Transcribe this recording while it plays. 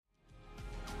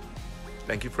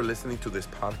Thank you for listening to this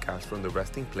podcast from the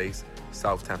Resting Place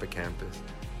South Tampa campus.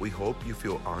 We hope you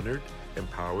feel honored,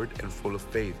 empowered, and full of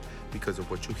faith because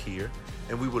of what you hear,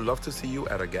 and we would love to see you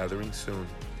at a gathering soon.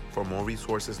 For more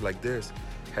resources like this,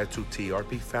 head to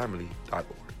trpfamily.org.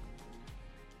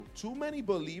 Too many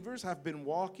believers have been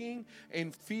walking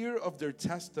in fear of their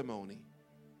testimony.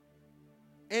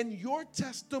 And your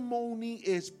testimony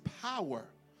is power.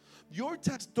 Your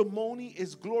testimony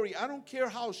is glory. I don't care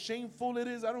how shameful it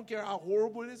is. I don't care how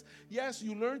horrible it is. Yes,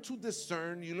 you learn to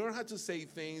discern. You learn how to say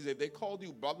things. If they called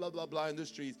you blah, blah, blah, blah in the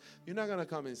streets, you're not going to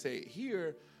come and say it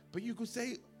here. But you could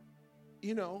say,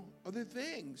 other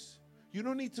things. You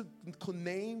don't need to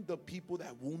name the people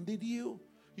that wounded you.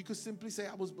 You could simply say,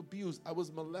 I was abused, I was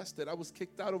molested, I was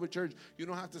kicked out of a church. You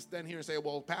don't have to stand here and say,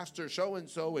 well, Pastor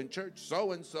so-and-so and church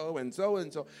so-and-so and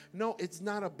so-and-so. No, it's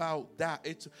not about that.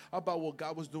 It's about what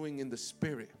God was doing in the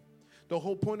spirit. The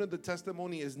whole point of the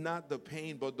testimony is not the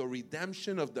pain, but the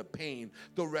redemption of the pain,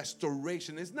 the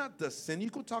restoration. It's not the sin.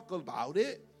 You could talk about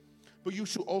it, but you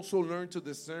should also learn to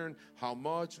discern how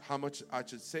much I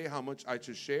should say, how much I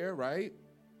should share, right?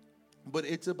 But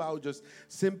it's about just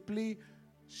simply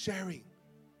sharing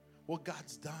what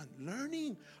God's done.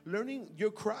 Learning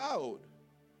your crowd.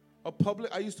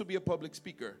 I used to be a public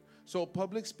speaker. So a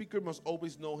public speaker must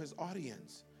always know his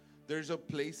audience. There's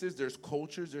places, there's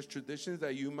cultures, there's traditions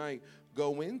that you might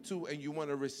go into and you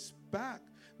want to respect.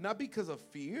 Not because of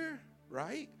fear,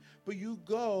 right? But you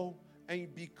go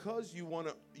and because you want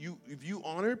to, if you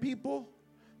honor people,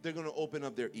 they're going to open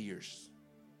up their ears.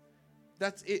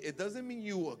 That's it. It doesn't mean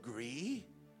you agree.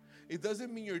 It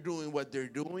doesn't mean you're doing what they're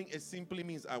doing. It simply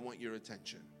means I want your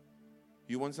attention.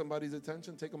 You want somebody's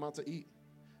attention? Take them out to eat.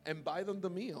 And buy them the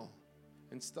meal.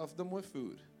 And stuff them with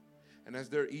food. And as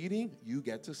they're eating, you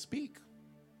get to speak.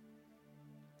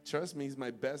 Trust me, it's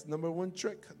my best number one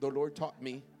trick the Lord taught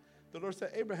me. The Lord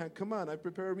said, Abraham, come on, I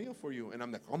prepare a meal for you. And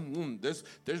I'm like,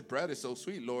 this bread is so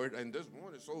sweet, Lord. And this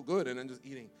one is so good. And I'm just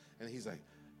eating. And he's like,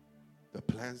 the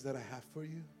plans that I have for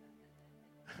you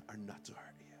are not to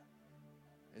hurt you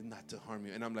and not to harm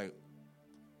you. And I'm like,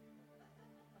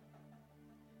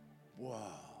 wow.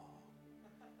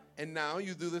 And now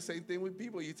you do the same thing with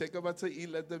people. You take them out to eat,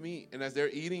 let them eat. And as they're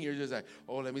eating, you're just like,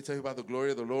 oh, let me tell you about the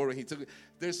glory of the Lord. And he took it.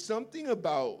 There's something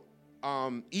about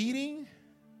eating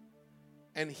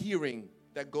and hearing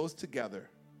that goes together.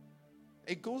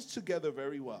 It goes together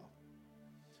very well.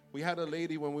 We had a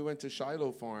lady when we went to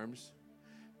Shiloh Farms,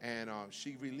 and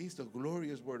she released a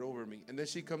glorious word over me. And then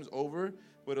she comes over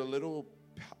with a little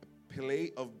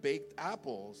plate of baked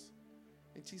apples.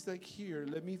 And she's like, here,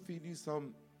 let me feed you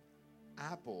some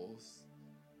apples.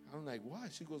 I'm like, why?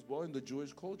 She goes, well, in the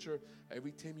Jewish culture,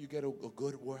 every time you get a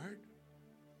good word,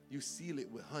 you seal it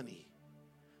with honey.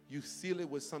 You seal it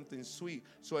with something sweet.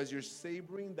 So as you're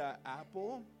savoring that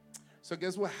apple, so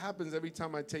guess what happens every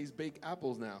time I taste baked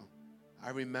apples now? I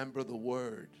remember the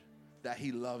word that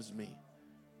he loves me.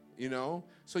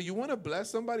 So you want to bless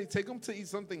somebody, take them to eat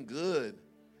something good.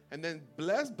 And then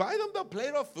buy them the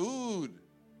plate of food.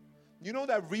 You know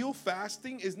that real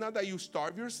fasting is not that you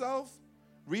starve yourself.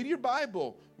 Read your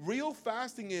Bible. Real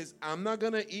fasting is, I'm not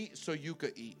going to eat so you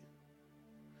could eat.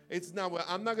 It's not, well,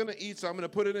 I'm not going to eat so I'm going to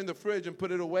put it in the fridge and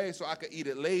put it away so I could eat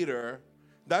it later.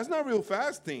 That's not real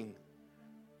fasting.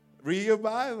 Read your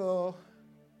Bible.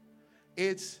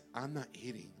 It's, I'm not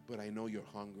eating, but I know you're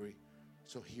hungry,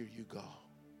 so here you go.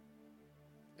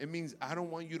 It means I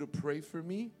don't want you to pray for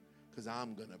me because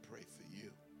I'm going to pray for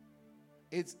you.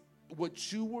 It's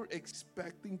what you were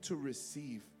expecting to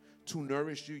receive to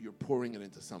nourish you, you're pouring it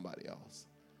into somebody else.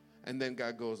 And then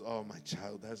God goes, oh, my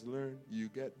child has learned, you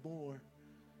get more.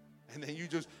 And then you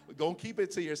just don't keep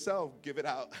it to yourself, give it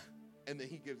out. And then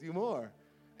he gives you more.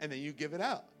 And then you give it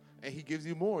out. And he gives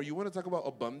you more. You want to talk about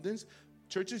abundance?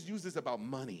 Churches use this about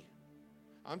money.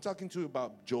 I'm talking to you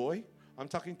about joy. I'm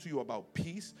talking to you about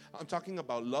peace. I'm talking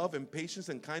about love and patience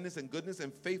and kindness and goodness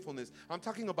and faithfulness. I'm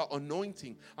talking about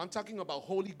anointing. I'm talking about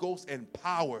Holy Ghost and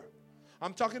power.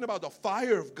 I'm talking about the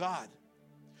fire of God.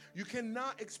 You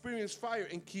cannot experience fire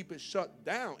and keep it shut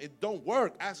down. It don't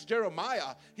work. Ask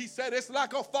Jeremiah. He said, it's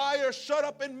like a fire shut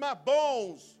up in my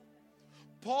bones.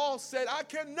 Paul said, I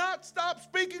cannot stop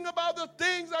speaking about the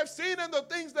things I've seen and the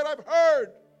things that I've heard.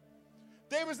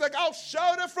 David's like, I'll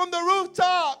shout it from the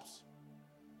rooftops.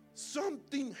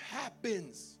 Something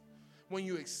happens when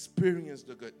you experience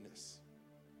the goodness.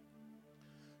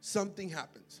 Something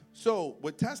happens. So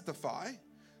with Testify,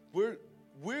 we're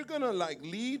going to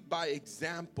lead by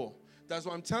example. That's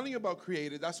what I'm telling you about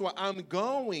creative. That's why I'm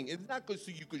going. It's not good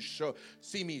so you could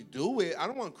see me do it. I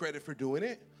don't want credit for doing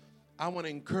it. I want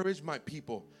to encourage my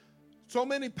people. So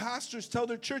many pastors tell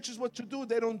their churches what to do.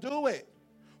 They don't do it.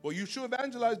 Well, you should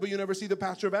evangelize, but you never see the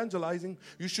pastor evangelizing.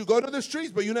 You should go to the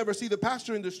streets, but you never see the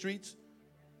pastor in the streets.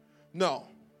 No.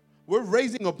 We're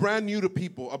raising a brand new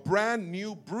people, a brand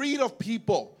new breed of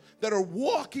people that are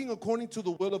walking according to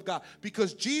the will of God.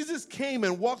 Because Jesus came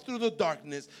and walked through the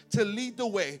darkness to lead the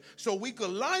way so we could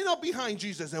line up behind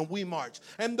Jesus and we march.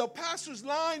 And the pastors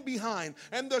line behind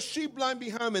and the sheep line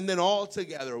behind, and then all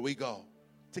together we go.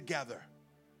 Together.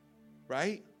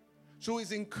 Right? So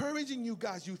it's encouraging you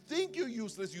guys. You think you're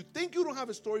useless. You think you don't have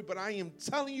a story, but I am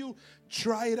telling you,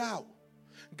 try it out.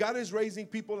 God is raising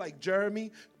people like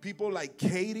Jeremy, people like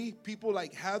Katie, people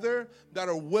like Heather that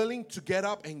are willing to get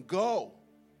up and go.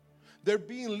 They're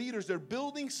being leaders. They're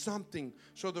building something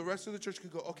so the rest of the church can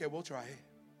go, okay, we'll try it.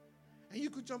 And you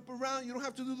could jump around. You don't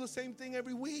have to do the same thing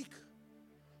every week.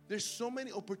 There's so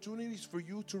many opportunities for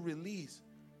you to release.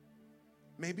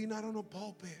 Maybe not on a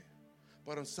pulpit,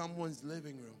 but on someone's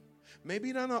living room.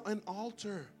 Maybe not on an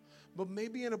altar, but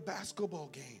maybe in a basketball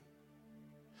game.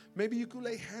 Maybe you could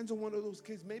lay hands on one of those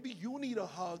kids. Maybe you need a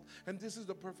hug, and this is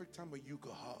the perfect time where you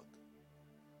could hug.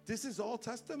 This is all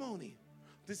testimony.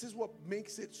 This is what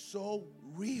makes it so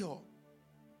real.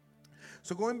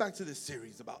 So going back to this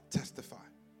series about testify,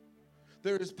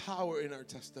 there is power in our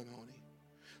testimony.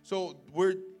 So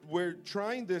we're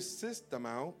trying this system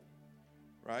out,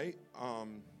 right? I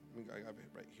have it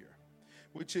right here,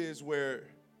 which is where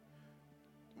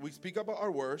we speak about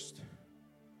our worst,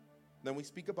 then we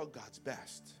speak about God's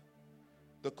best.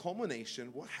 The culmination,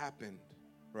 what happened,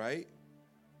 right?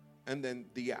 And then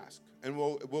the ask. And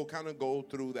we'll kind of go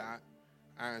through that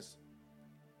as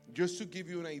just to give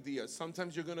you an idea.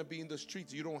 Sometimes you're going to be in the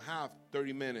streets. You don't have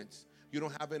 30 minutes. You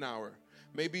don't have an hour.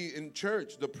 Maybe in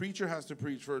church, the preacher has to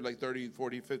preach for like 30,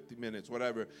 40, 50 minutes,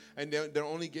 whatever. And they're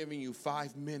only giving you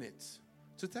 5 minutes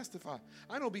to testify.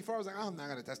 I know before I was like, oh, I'm not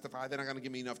going to testify. They're not going to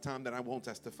give me enough time that I won't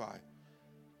testify.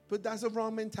 But that's a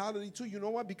wrong mentality too. You know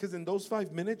what? Because in those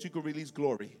 5 minutes, you could release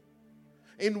glory.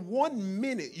 In 1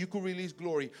 minute, you could release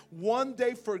glory. One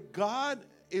day for God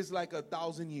is like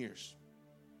 1,000 years.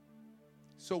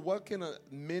 So what can a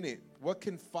minute, what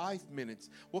can 5 minutes,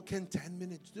 what can 10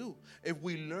 minutes do? If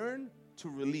we learn to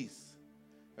release.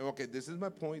 And okay, this is my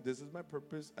point, this is my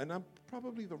purpose, and I'm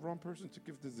probably the wrong person to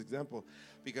give this example.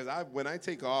 Because when I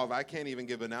take off, I can't even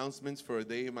give announcements for a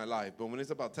day in my life. But when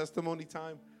it's about testimony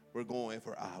time, we're going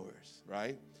for hours,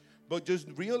 right? But just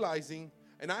realizing,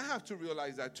 and I have to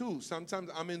realize that too. Sometimes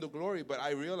I'm in the glory, but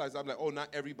I realize I'm like, oh, not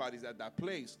everybody's at that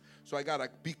place. So I got to,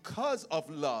 because of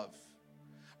love,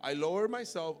 I lower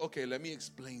myself. Okay, let me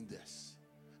explain this.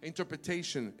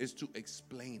 Interpretation is to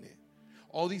explain it.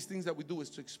 All these things that we do is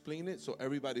to explain it so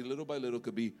everybody little by little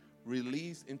could be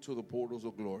released into the portals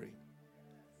of glory.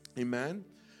 Amen?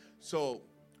 So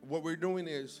what we're doing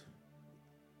is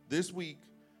this week,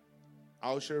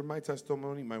 I'll share my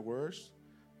testimony, my words.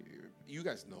 You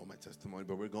guys know my testimony,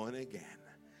 but we're going again.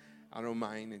 I don't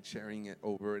mind and sharing it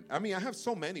over. I mean, I have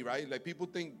so many, right? Like people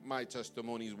think my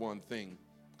testimony is one thing.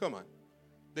 Come on.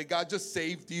 Did God just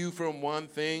saved you from one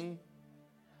thing?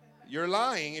 You're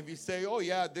lying if you say, oh,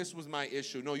 yeah, this was my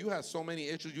issue. No, you have so many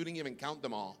issues, you didn't even count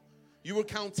them all. You were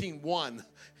counting one.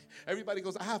 Everybody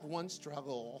goes, I have one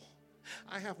struggle.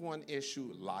 I have one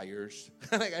issue. Liars.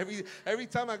 Like every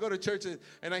time I go to church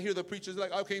and I hear the preachers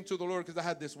like, I came to the Lord because I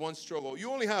had this one struggle.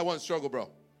 You only had one struggle, bro.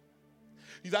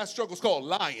 That struggle's called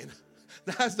lying.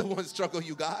 That's the one struggle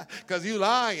you got because you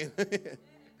lying.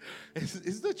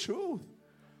 It's the truth.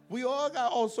 We all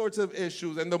got all sorts of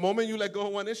issues. And the moment you let go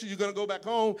of one issue, you're going to go back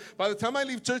home. By the time I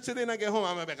leave church today and I get home,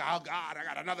 I'm going to be like, oh, God, I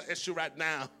got another issue right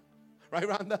now. Right,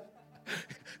 Rhonda?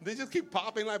 They just keep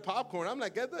popping like popcorn. I'm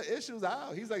like, get the issues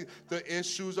out. He's like, the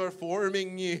issues are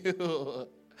forming you.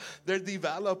 They're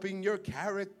developing your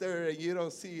character, and you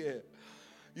don't see it.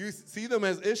 You see them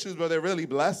as issues, but they're really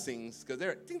blessings because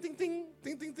they're ting, ting, ting,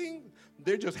 ting, ting, ting.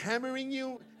 They're just hammering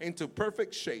you into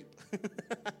perfect shape.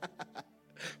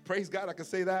 Praise God, I can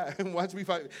say that. And watch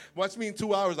me in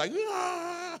 2 hours like,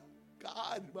 ah,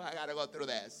 God, I got to go through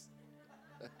this.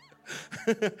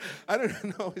 I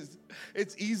don't know.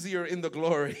 It's easier in the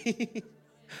glory.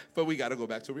 But we got to go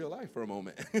back to real life for a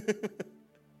moment.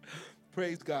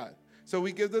 Praise God. So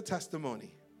we give the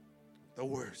testimony, the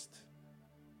worst.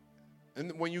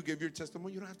 And when you give your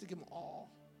testimony, you don't have to give them all,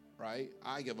 right?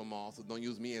 I give them all, so don't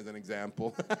use me as an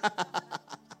example.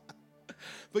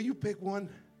 But you pick one.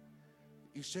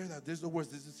 You share that. This is the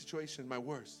worst. This is the situation, my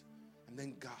worst. And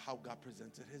then God, how God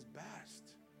presented his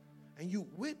best. And you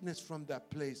witness from that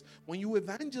place. When you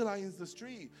evangelize the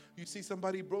street, you see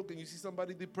somebody broken, you see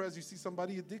somebody depressed, you see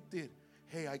somebody addicted.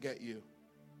 Hey, I get you.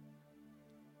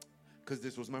 Because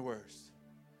this was my worst.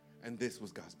 And this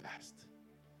was God's best.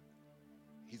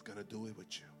 He's going to do it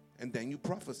with you. and then you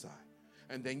prophesy,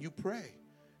 and then you pray,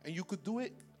 and you could do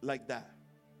it like that.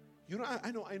 You know,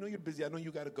 I know you're busy. I know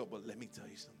you got to go, but let me tell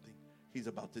you something. He's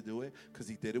about to do it because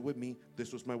he did it with me.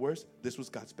 This was my worst. This was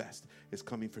God's best. It's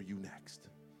coming for you next.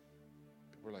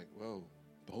 We're like, whoa,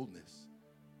 boldness.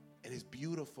 And it's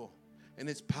beautiful, and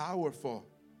it's powerful.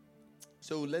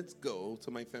 So let's go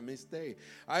to my feminist day.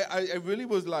 I really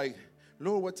was like,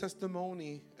 Lord, what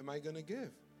testimony am I going to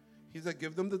give? He's like,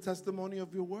 give them the testimony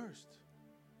of your worst.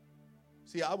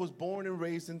 See, I was born and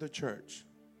raised in the church.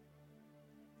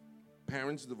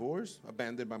 Parents divorced,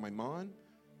 abandoned by my mom,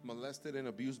 molested and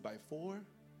abused by 4,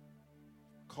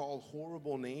 called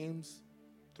horrible names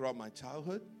throughout my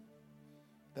childhood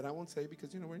that I won't say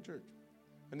because, we're in church.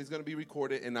 And it's going to be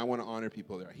recorded, and I want to honor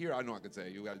people there. Here, I know I could say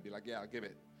it. You got to be like, yeah, I'll give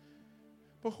it.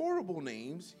 But horrible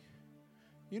names,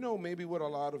 maybe what a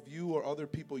lot of you or other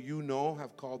people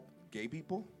have called gay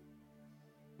people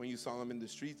when you saw them in the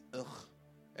streets. Ugh,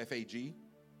 F-A-G,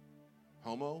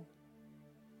 homo.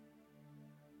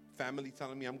 Family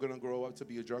telling me I'm going to grow up to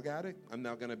be a drug addict. I'm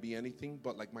not going to be anything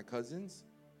but like my cousins.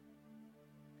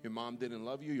 Your mom didn't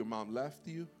love you. Your mom left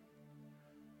you.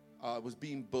 Was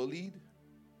being bullied.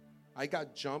 I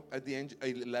got jumped at the age of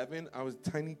 11. I was a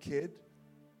tiny kid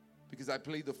because I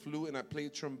played the flute and I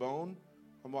played trombone.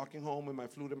 I'm walking home with my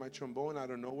flute and my trombone.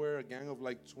 Out of nowhere, a gang of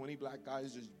like 20 black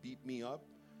guys just beat me up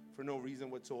for no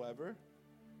reason whatsoever.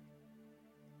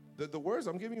 The worst,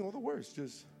 I'm giving you all the worst.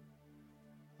 Just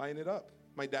line it up.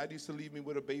 My dad used to leave me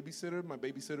with a babysitter. My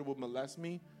babysitter would molest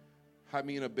me, have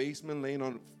me in a basement laying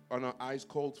on an ice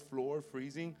cold floor,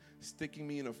 freezing, sticking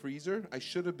me in a freezer. I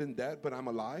should have been dead, but I'm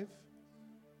alive.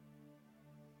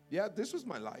 Yeah, this was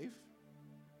my life.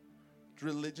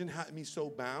 Religion had me so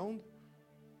bound.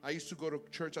 I used to go to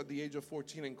church at the age of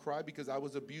 14 and cry because I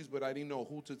was abused, but I didn't know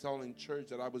who to tell in church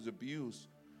that I was abused.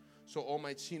 So all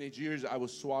my teenage years, I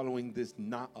was swallowing this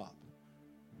knot up.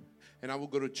 And I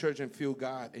would go to church and feel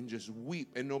God and just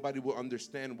weep, and nobody would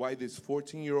understand why this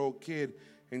 14-year-old kid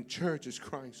in church is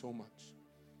crying so much.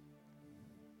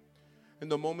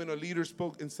 And the moment a leader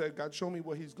spoke and said, God, show me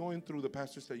what he's going through, the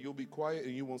pastor said, you'll be quiet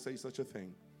and you won't say such a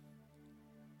thing.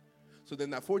 So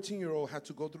then that 14-year-old had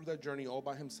to go through that journey all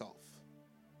by himself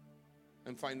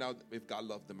and find out if God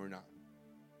loved him or not.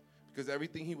 Because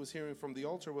everything he was hearing from the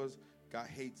altar was, God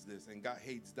hates this, and God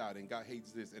hates that, and God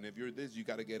hates this. And if you're this, you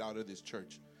got to get out of this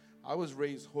church. I was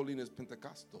raised holiness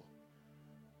Pentecostal.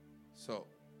 So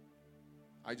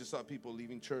I just saw people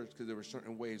leaving church because there were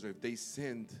certain ways, or if they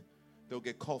sinned, they'll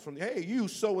get called from, hey, you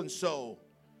so-and-so.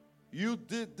 You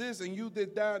did this and you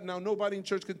did that. Now nobody in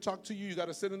church can talk to you. You got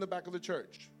to sit in the back of the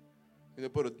church. And they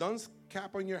put a dunce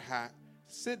cap on your hat,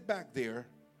 sit back there.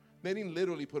 They didn't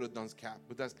literally put a dunce cap,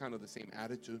 but that's kind of the same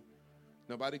attitude.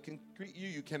 Nobody can greet you.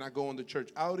 You cannot go on the church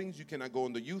outings. You cannot go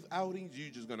on the youth outings. You're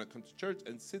just going to come to church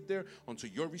and sit there until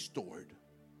you're restored.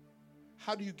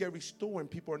 How do you get restored and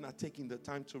people are not taking the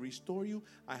time to restore you?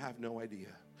 I have no idea,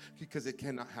 because it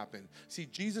cannot happen. See,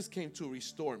 Jesus came to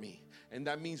restore me, and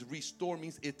that means restore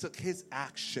means it took his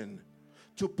action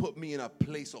to put me in a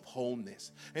place of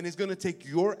wholeness. And it's going to take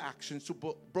your actions to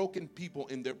put broken people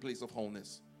in their place of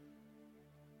wholeness.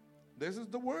 This is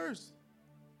the worst.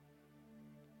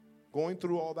 Going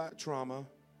through all that trauma.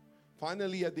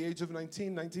 Finally, at the age of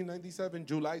 1997,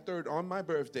 July 3rd, on my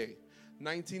birthday,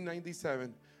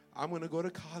 1997, I'm going to go to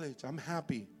college. I'm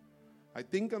happy. I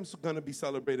think I'm going to be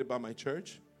celebrated by my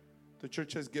church. The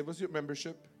church says, give us your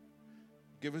membership.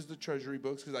 Give us the treasury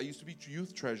books, because I used to be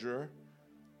youth treasurer.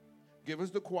 Give us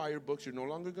the choir books. You're no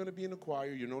longer going to be in a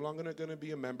choir. You're no longer going to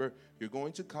be a member. You're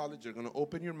going to college. You're going to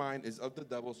open your mind. It's of the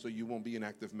devil, so you won't be an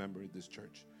active member of this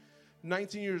church.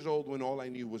 19 years old when all I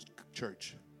knew was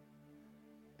church.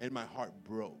 And my heart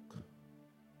broke.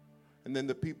 And then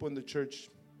the people in the church,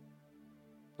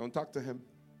 don't talk to him.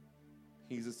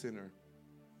 He's a sinner.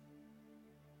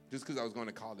 Just because I was going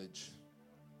to college.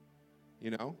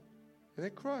 You know? And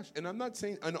it crushed. And I'm not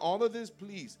saying, and all of this,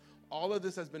 please, all of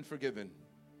this has been forgiven.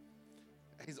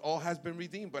 All has been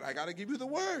redeemed, but I got to give you the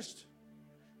worst.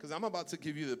 Because I'm about to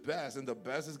give you the best, and the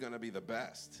best is going to be the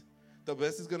best. The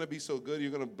best is going to be so good,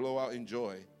 you're going to blow out in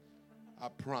joy. I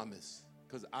promise.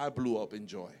 Because I blew up in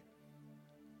joy.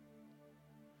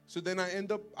 So then I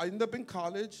end up in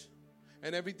college,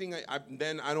 and everything.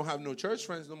 Then I don't have no church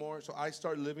friends no more, so I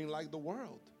start living like the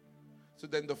world. So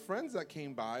then the friends that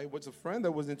came by was a friend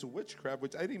that was into witchcraft,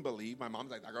 which I didn't believe. My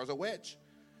mom's like, that girl's a witch.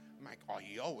 I'm like, oh,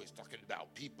 you always talking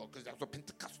about people, because that's what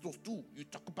Pentecostals do. You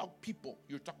talk about people.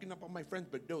 You're talking about my friends,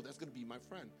 but no, that's going to be my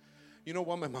friend. You know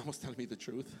what? My mom was telling me the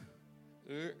truth.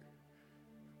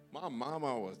 My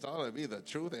mama was telling me the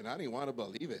truth, and I didn't want to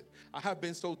believe it. I have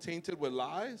been so tainted with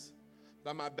lies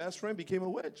that my best friend became a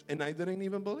witch, and I didn't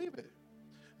even believe it.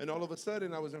 And all of a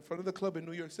sudden, I was in front of the club in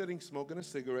New York City smoking a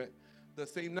cigarette. The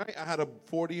same night, I had a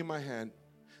 40 in my hand.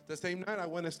 The same night, I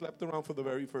went and slept around for the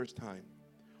very first time.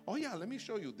 Oh, yeah, let me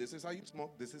show you. This is how you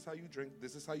smoke. This is how you drink.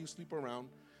 This is how you sleep around.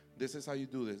 This is how you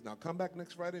do this. Now, come back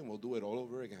next Friday, and we'll do it all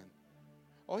over again.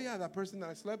 Oh, yeah, that person that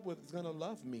I slept with is going to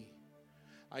love me.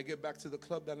 I get back to the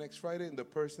club that next Friday, and the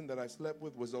person that I slept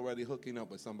with was already hooking up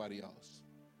with somebody else.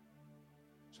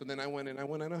 So then I went and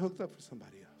I hooked up for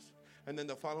somebody else. And then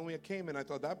the following week I came, and I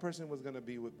thought that person was going to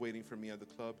be waiting for me at the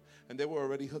club, and they were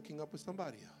already hooking up with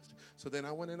somebody else. So then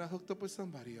I went and I hooked up with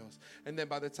somebody else. And then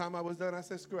by the time I was done, I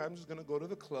said, screw it, I'm just going to go to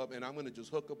the club, and I'm going to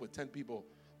just hook up with 10 people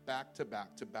back to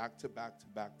back to back to back to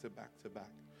back to back to back.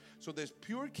 So this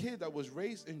pure kid that was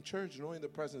raised in church knowing the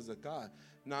presence of God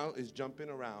now is jumping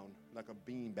around like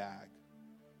a beanbag,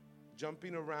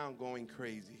 jumping around going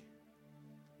crazy,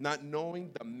 not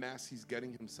knowing the mess he's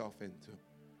getting himself into,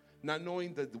 not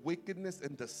knowing the wickedness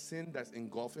and the sin that's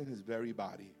engulfing his very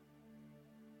body.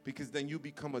 Because then you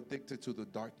become addicted to the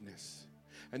darkness.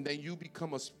 And then you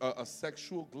become a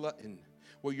sexual glutton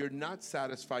where you're not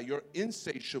satisfied, you're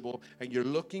insatiable, and you're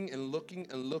looking and looking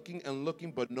and looking and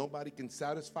looking, but nobody can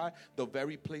satisfy the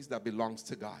very place that belongs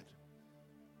to God.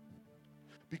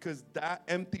 Because that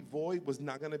empty void was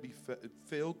not going to be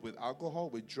filled with alcohol,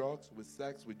 with drugs, with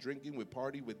sex, with drinking, with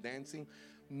party, with dancing.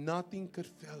 Nothing could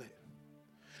fill it.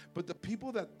 But the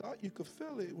people that thought you could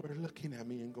fill it were looking at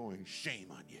me and going, shame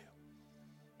on you.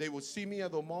 They would see me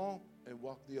at the mall and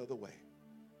walk the other way.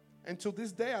 And to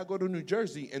this day, I go to New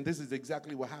Jersey, and this is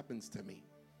exactly what happens to me.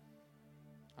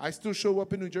 I still show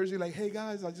up in New Jersey like, hey,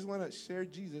 guys, I just want to share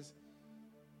Jesus.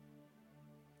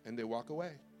 And they walk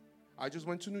away. I just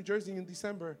went to New Jersey in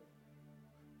December.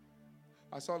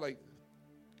 I saw like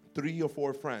 3 or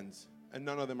 4 friends, and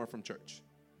none of them are from church.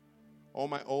 All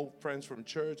my old friends from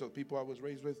church or people I was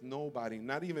raised with, nobody,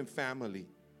 not even family.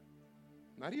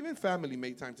 Not even family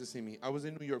made time to see me. I was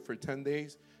in New York for 10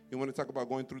 days. You want to talk about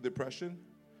going through depression?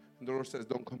 And the Lord says,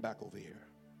 don't come back over here.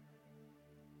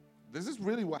 This is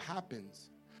really what happens.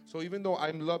 So even though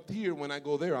I'm loved here, when I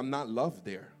go there, I'm not loved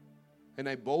there. And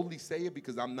I boldly say it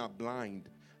because I'm not blind.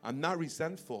 I'm not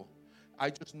resentful. I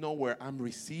just know where I'm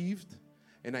received,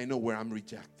 and I know where I'm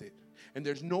rejected. And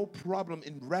there's no problem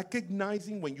in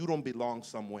recognizing when you don't belong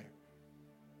somewhere.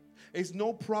 It's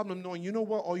no problem knowing, you know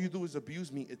what, all you do is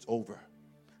abuse me. It's over.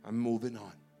 I'm moving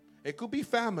on. It could be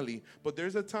family, but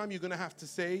there's a time you're going to have to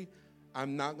say,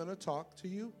 I'm not going to talk to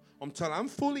you until I'm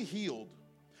fully healed,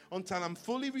 until I'm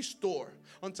fully restored,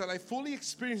 until I fully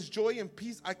experience joy and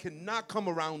peace. I cannot come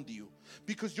around you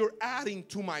because you're adding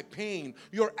to my pain.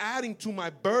 You're adding to my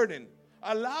burden.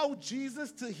 Allow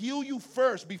Jesus to heal you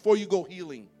first before you go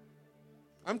healing.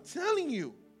 I'm telling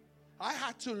you, I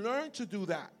had to learn to do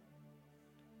that.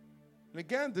 And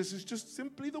again, this is just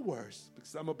simply the worst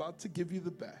because I'm about to give you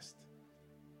the best.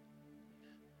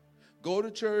 Go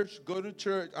to church,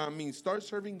 start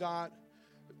serving God.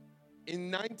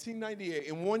 In 1998,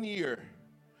 in 1 year,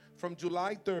 from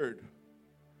July 3rd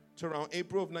to around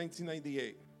April of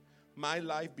 1998, my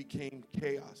life became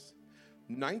chaos.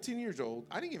 19 years old,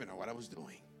 I didn't even know what I was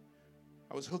doing.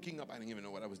 I was hooking up, I didn't even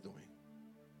know what I was doing.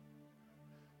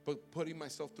 But putting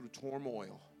myself through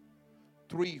turmoil.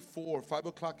 3, 4, 5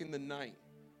 o'clock in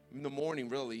the morning,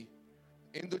 really,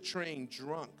 in the train,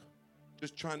 drunk,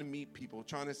 just trying to meet people,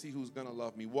 trying to see who's going to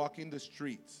love me, walking the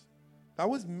streets. That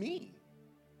was me.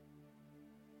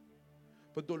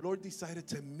 But the Lord decided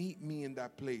to meet me in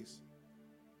that place.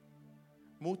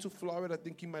 Moved to Florida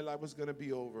thinking my life was going to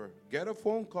be over. Get a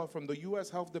phone call from the U.S.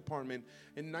 Health Department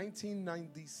in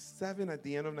 1997, at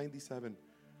the end of 97.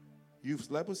 You've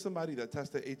slept with somebody that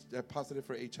tested positive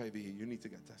for HIV. You need to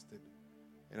get tested.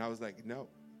 And I was like, no.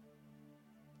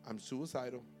 I'm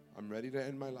suicidal. I'm ready to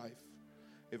end my life.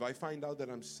 If I find out that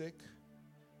I'm sick,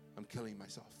 I'm killing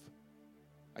myself.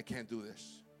 I can't do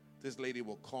this. This lady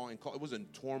will call and call. It was in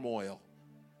turmoil.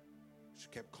 She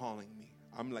kept calling me.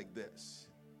 I'm like this.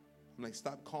 I'm like,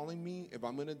 stop calling me. If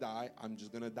I'm going to die, I'm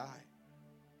just going to die.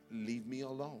 Leave me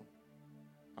alone.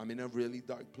 I'm in a really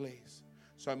dark place.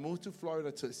 So I moved to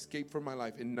Florida to escape from my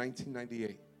life in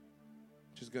 1998.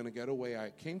 Just going to get away.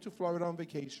 I came to Florida on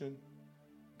vacation.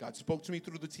 God spoke to me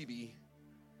through the TV.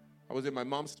 I was in my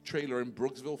mom's trailer in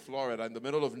Brooksville, Florida, in the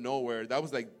middle of nowhere. That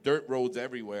was like dirt roads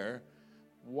everywhere.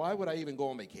 Why would I even go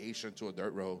on vacation to a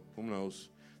dirt road? Who knows?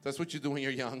 That's what you do when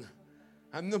you're young.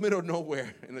 I'm in the middle of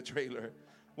nowhere in the trailer,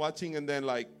 watching, and then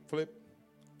like flip,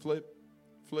 flip,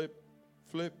 flip,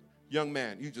 flip. Young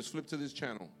man, you just flip to this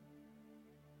channel.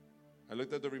 I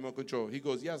looked at the remote control. He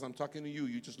goes, yes, I'm talking to you.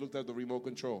 You just looked at the remote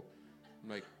control. I'm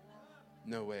like,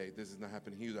 no way, this is not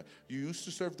happening. He was like, you used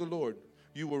to serve the Lord.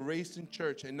 You were raised in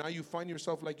church, and now you find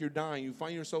yourself like you're dying. You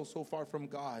find yourself so far from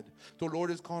God. The Lord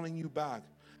is calling you back.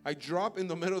 I drop in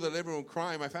the middle of the living room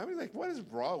crying. My family's like, what is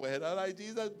wrong with it? I'm like,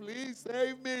 Jesus, please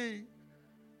save me.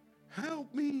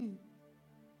 Help me.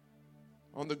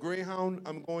 On the Greyhound,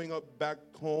 I'm going up back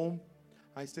home.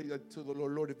 I say to the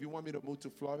Lord, Lord, if you want me to move to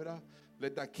Florida,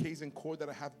 let that case in court that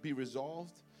I have be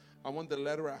resolved. I want the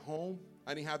letter at home.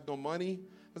 I didn't have no money.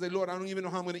 I was like, Lord, I don't even know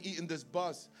how I'm going to eat in this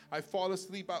bus. I fall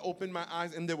asleep. I open my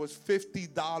eyes, and there was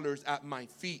 $50 at my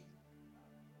feet.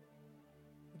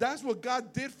 That's what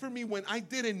God did for me when I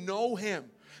didn't know him.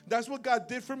 That's what God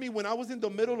did for me when I was in the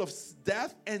middle of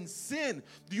death and sin.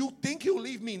 Do you think he'll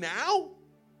leave me now?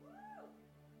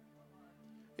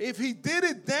 If he did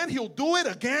it then, he'll do it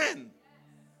again.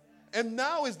 And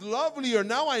now it's lovelier.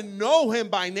 Now I know him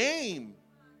by name.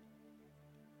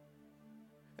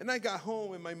 And I got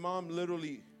home, and my mom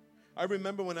literally, I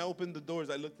remember when I opened the doors,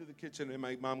 I looked at the kitchen, and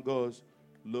my mom goes,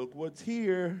 look what's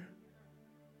here.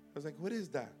 I was like, what is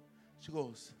that? She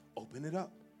goes, open it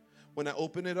up. When I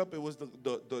opened it up, it was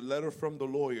the letter from the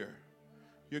lawyer.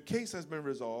 Your case has been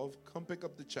resolved. Come pick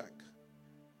up the check.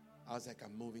 I was like,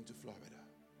 I'm moving to Florida.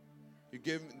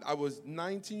 I was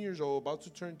 19 years old, about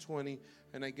to turn 20,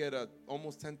 and I get a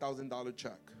almost $10,000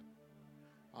 check.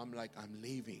 I'm like, I'm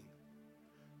leaving.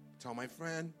 Tell my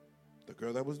friend, the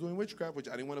girl that was doing witchcraft, which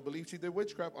I didn't want to believe she did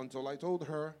witchcraft until I told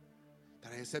her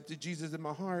that I accepted Jesus in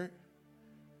my heart.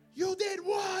 You did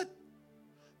what?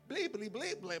 Blah, blah, blah,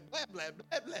 blah, blah, blah,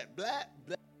 blah, blah, blah,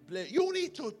 blah, blah. You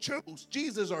need to choose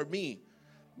Jesus or me.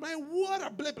 Man, what a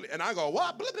blah, blah. And I go,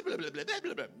 what? Blah, blah, blah, blah, blah,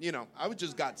 blah, blah. You know, I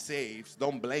just got saved. So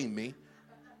don't blame me.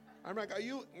 I'm like, are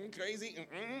you crazy?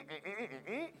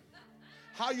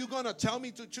 How you going to tell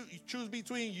me to choose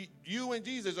between you and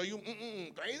Jesus? Are you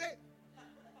crazy?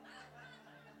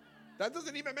 That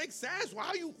doesn't even make sense. What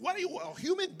are you, a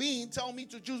human being, tell me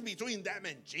to choose between them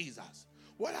and Jesus?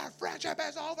 What our friendship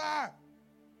is over.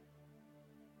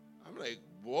 I'm like,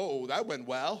 whoa, that went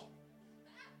well.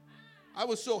 I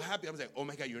was so happy. I was like, oh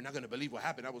my God, you're not going to believe what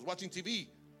happened. I was watching TV.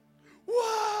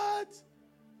 What?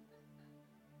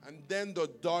 And then the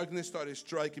darkness started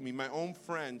striking me. My own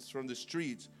friends from the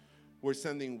streets were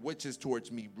sending witches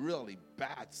towards me, really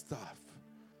bad stuff,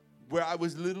 where I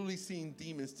was literally seeing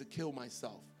demons to kill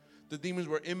myself. The demons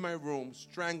were in my room,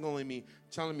 strangling me,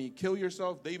 telling me, kill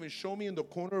yourself. They even showed me in the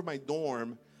corner of my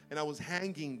dorm, and I was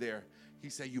hanging there. He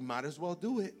said, you might as well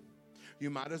do it. You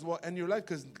might as well end your life,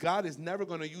 because God is never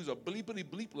going to use a bleepity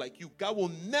bleep like you. God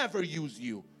will never use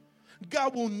you.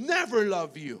 God will never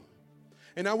love you.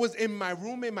 And I was in my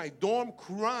room, in my dorm,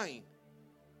 crying.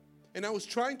 And I was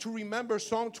trying to remember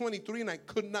Psalm 23, and I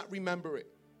could not remember it.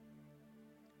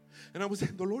 And I was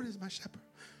saying, the Lord is my shepherd.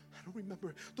 I don't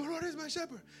remember it. The Lord is my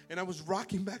shepherd. And I was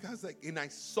rocking back. I was like, and I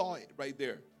saw it right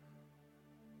there.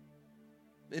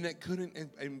 And I couldn't,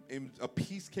 and a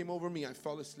peace came over me. I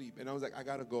fell asleep. And I was like, I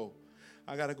got to go.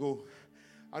 I got to go.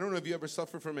 I don't know if you ever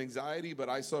suffered from anxiety, but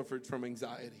I suffered from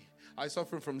anxiety. I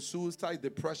suffered from suicide,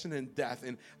 depression, and death.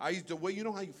 And I used to, well, you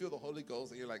know how you feel the Holy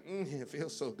Ghost, and you're like, it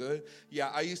feels so good.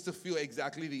 Yeah, I used to feel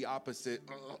exactly the opposite.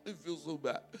 It feels so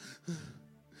bad.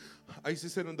 I used to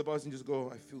sit on the bus and just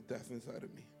go, I feel death inside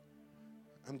of me.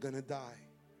 I'm going to die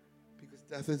because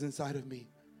death is inside of me.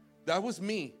 That was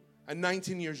me at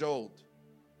 19 years old.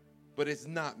 But it's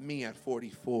not me at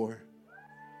 44.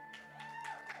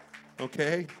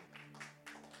 Okay?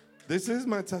 This is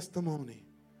my testimony.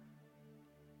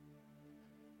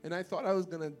 And I thought I was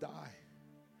going to die.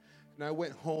 And I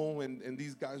went home, and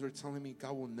these guys were telling me,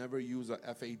 God will never use a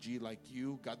FAG like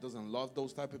you. God doesn't love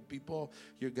those type of people.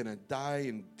 You're going to die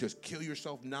and just kill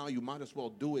yourself now. You might as well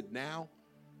do it now.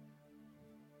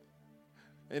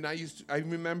 And I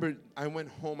remember I went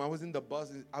home. I was in the bus.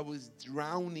 And I was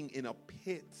drowning in a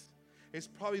pit. It's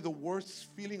probably the worst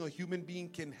feeling a human being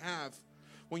can have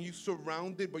when you're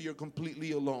surrounded, but you're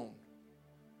completely alone.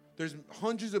 There's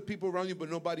hundreds of people around you, but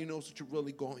nobody knows what you're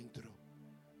really going through.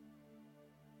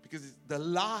 Because it's the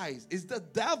lies. It's the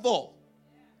devil.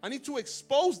 I need to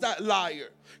expose that liar.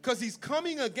 Because he's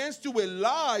coming against you with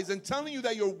lies and telling you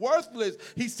that you're worthless.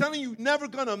 He's telling you you're never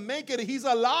going to make it. He's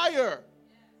a liar.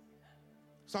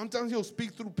 Sometimes he'll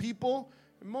speak through people.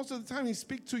 And most of the time he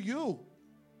speaks to you.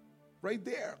 Right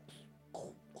there.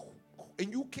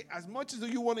 And you can't, as much as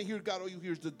you want to hear God, all you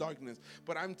hear is the darkness.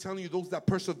 But I'm telling you, those that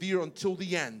persevere until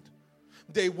the end,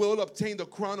 they will obtain the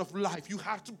crown of life. You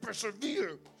have to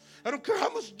persevere. I don't care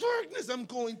how much darkness I'm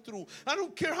going through. I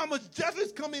don't care how much death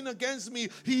is coming against me.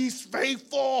 He's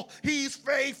faithful. He's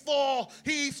faithful.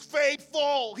 He's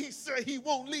faithful. He said he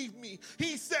won't leave me.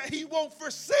 He said he won't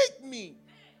forsake me.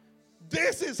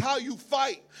 This is how you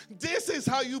fight. This is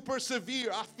how you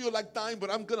persevere. I feel like dying, but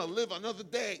I'm going to live another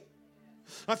day.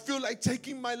 I feel like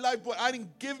taking my life, but I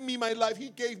didn't give me my life. He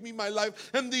gave me my life.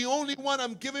 And the only one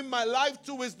I'm giving my life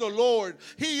to is the Lord.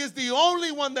 He is the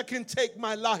only one that can take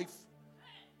my life.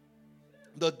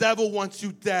 The devil wants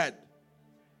you dead.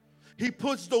 He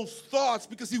puts those thoughts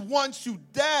because he wants you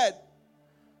dead.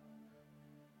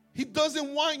 He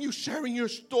doesn't want you sharing your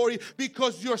story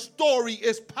because your story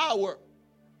is power.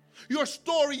 Your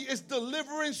story is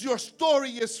deliverance. Your story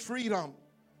is freedom.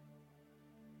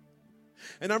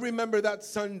 And I remember that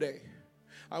Sunday,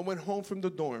 I went home from the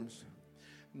dorms.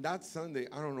 That Sunday,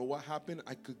 I don't know what happened.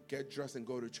 I could get dressed and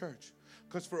go to church.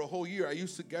 Because for a whole year, I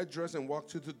used to get dressed and walk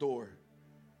to the door.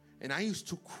 And I used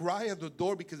to cry at the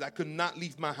door because I could not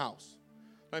leave my house.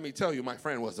 Let me tell you, my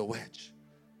friend was a witch.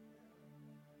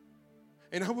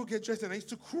 And I would get dressed and I used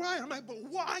to cry. I'm like, but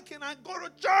why can't I go to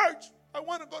church? I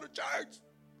want to go to church.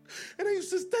 And I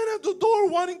used to stand at the door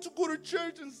wanting to go to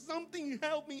church, and something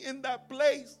held me in that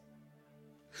place.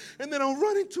 And then I'll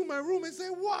run into my room and say,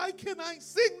 why can't I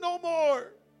sing no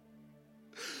more?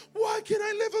 Why can't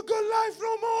I live a good life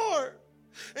no more?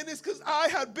 And it's because I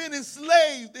had been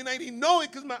enslaved and I didn't know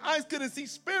it because my eyes couldn't see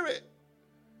spirit.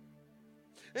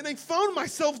 And I found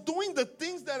myself doing the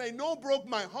things that I know broke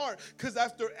my heart. Because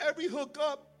after every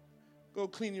hookup, go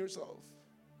clean yourself.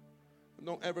 And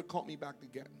don't ever call me back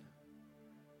again.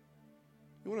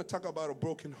 You want to talk about a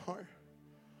broken heart?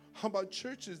 How about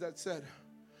churches that said,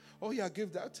 oh yeah,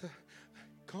 give that to,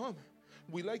 come.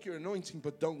 We like your anointing,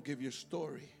 but don't give your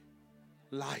story.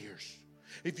 Liars.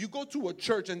 If you go to a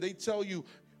church and they tell you,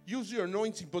 use your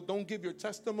anointing, but don't give your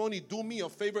testimony, do me a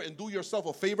favor and do yourself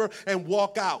a favor and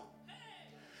walk out.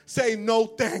 Say, no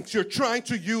thanks. You're trying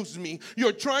to use me.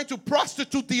 You're trying to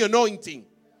prostitute the anointing.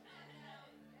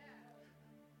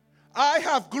 I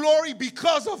have glory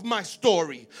because of my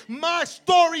story. My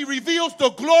story reveals the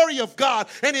glory of God.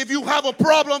 And if you have a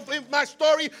problem with my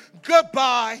story,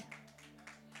 goodbye.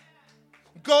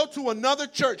 Go to another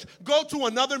church. Go to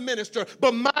another minister.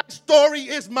 But my story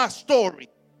is my story.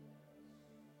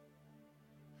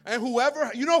 And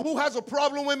whoever, you know who has a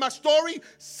problem with my story?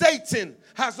 Satan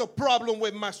has a problem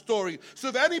with my story. So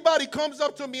if anybody comes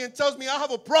up to me and tells me I have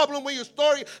a problem with your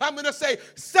story, I'm going to say,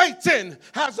 Satan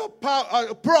has a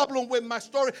problem with my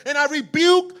story. And I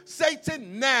rebuke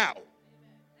Satan now.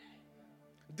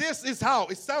 This is how.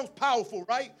 It sounds powerful,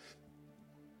 right?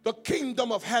 The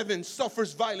kingdom of heaven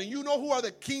suffers violence. You know who are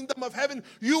the kingdom of heaven?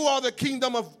 You are the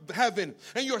kingdom of heaven.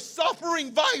 And you're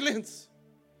suffering violence.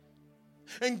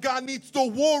 And God needs the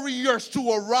warriors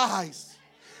to arise.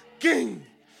 King,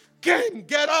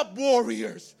 get up,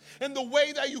 warriors. And the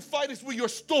way that you fight is with your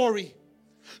story.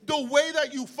 The way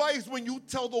that you fight is when you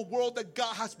tell the world that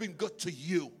God has been good to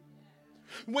you.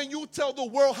 When you tell the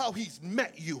world how he's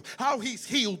met you, how he's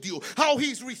healed you, how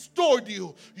he's restored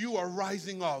you, you are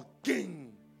rising up. King.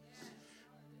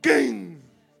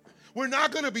 We're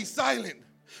not going to be silent.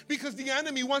 Because the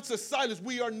enemy wants us silence.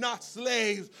 We are not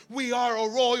slaves. We are a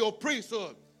royal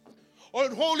priesthood.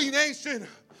 A holy nation.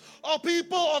 A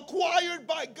people acquired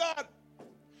by God.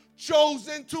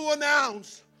 Chosen to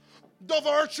announce the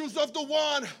virtues of the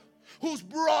one who's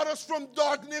brought us from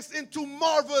darkness into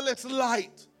marvelous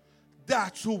light.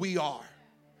 That's who we are.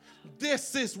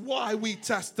 This is why we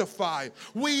testify.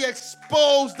 We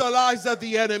expose the lies of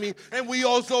the enemy. And we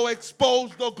also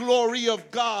expose the glory of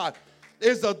God.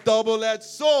 It's a double-edged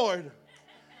sword.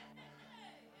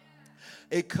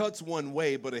 It cuts one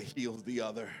way, but it heals the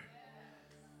other.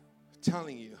 I'm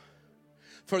telling you,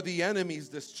 for the enemy's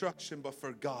destruction, but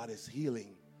for God is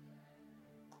healing.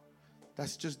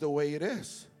 That's just the way it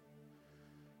is.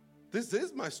 This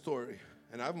is my story,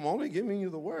 and I'm only giving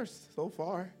you the worst so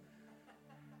far.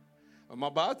 I'm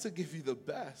about to give you the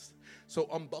best, so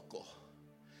unbuckle.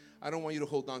 I don't want you to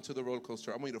hold on to the roller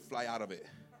coaster. I want you to fly out of it.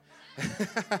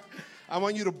 I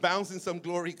want you to bounce in some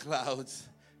glory clouds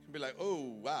and be like,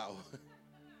 oh, wow.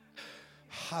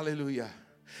 Hallelujah.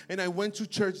 And I went to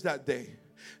church that day.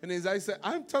 And as I said,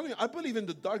 I'm telling you, I believe in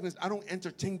the darkness. I don't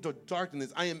entertain the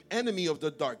darkness. I am enemy of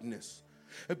the darkness.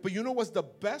 But you know what's the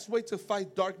best way to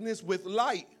fight darkness? With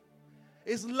light.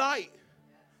 It's light.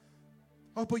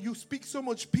 Oh, but you speak so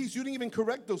much peace. You didn't even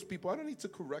correct those people. I don't need to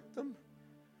correct them.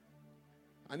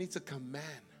 I need to command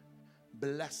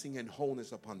blessing and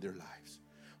wholeness upon their lives.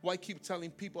 Why keep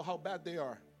telling people how bad they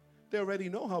are? They already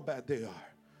know how bad they are.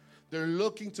 They're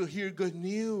looking to hear good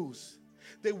news.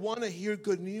 They want to hear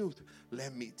good news.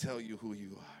 Let me tell you who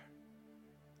you are.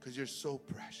 Because you're so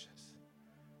precious.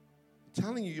 I'm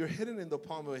telling you, you're hidden in the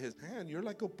palm of his hand. You're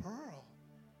like a pearl.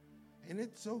 And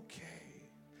it's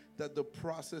okay that the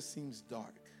process seems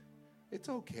dark. It's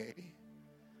okay.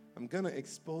 I'm going to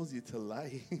expose you to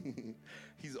light.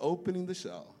 He's opening the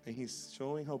shell, and he's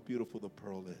showing how beautiful the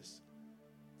pearl is.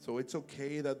 So it's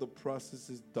okay that the process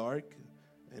is dark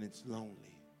and it's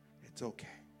lonely. It's okay.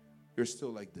 You're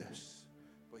still like this.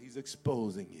 But he's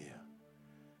exposing you,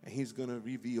 and he's going to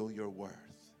reveal your worth.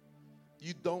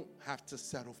 You don't have to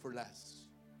settle for less.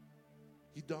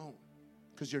 You don't,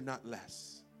 because you're not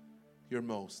less. You're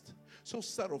most. So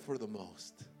settle for the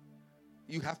most.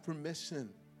 You have permission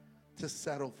to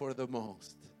settle for the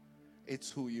most.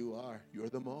 It's who you are. You're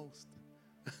the most.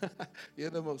 You're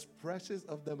the most precious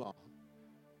of them all.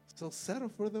 So settle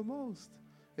for the most.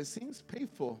 It seems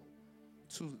painful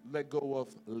to let go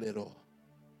of little,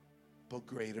 but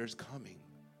greater is coming.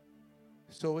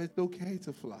 So it's okay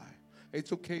to fly.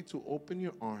 It's okay to open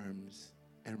your arms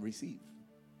and receive,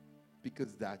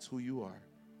 because that's who you are,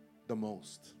 the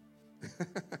most.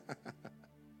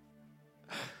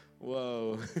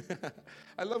 Whoa.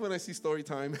 I love when I see story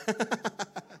time.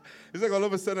 It's like all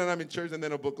of a sudden I'm in church and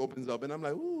then a book opens up and I'm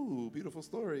like, ooh, beautiful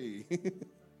story.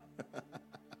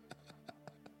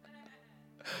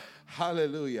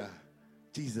 Hallelujah.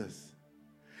 Jesus.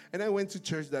 And I went to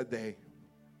church that day.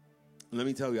 Let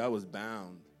me tell you, I was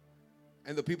bound.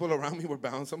 And the people around me were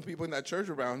bound. Some people in that church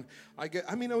were bound. I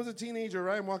was a teenager,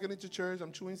 right? I'm walking into church.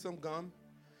 I'm chewing some gum.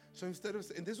 So instead of,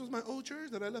 and this was my old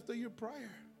church that I left a year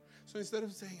prior. So instead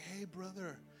of saying, hey,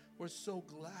 brother, we're so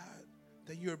glad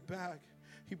that you're back,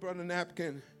 he brought a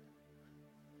napkin,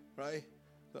 right?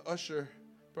 The usher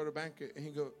brought a banquet, and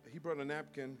he brought a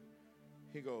napkin.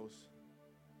 He goes,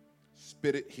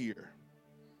 spit it here.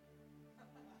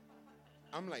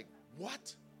 I'm like,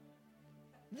 what?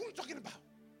 What are you talking about?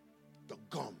 The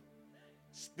gum.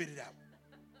 Spit it out.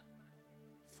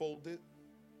 Fold it.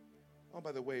 Oh,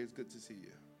 by the way, it's good to see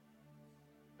you.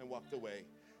 And walked away.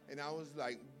 And I was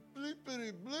like,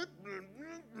 blippity, blip, blip,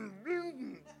 blip, blip.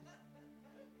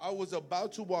 I was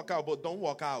about to walk out, but don't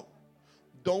walk out.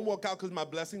 Don't walk out, because my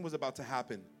blessing was about to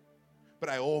happen. But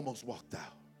I almost walked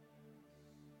out.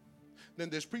 Then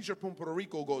this preacher from Puerto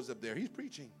Rico goes up there. He's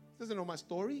preaching. Doesn't know my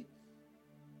story.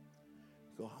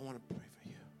 He goes, I want to pray for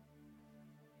you.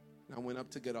 And I went up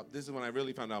to get up. This is when I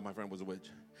really found out my friend was a witch.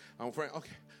 I'm afraid,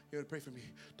 okay, you're going to pray for me.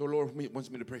 The Lord wants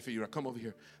me to pray for you. I come over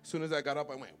here. As soon as I got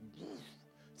up, I went, woof.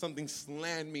 Something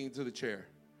slammed me into the chair.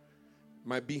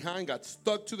 My behind got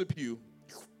stuck to the pew,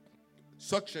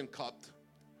 suction cupped.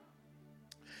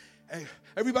 Hey,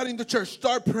 everybody in the church,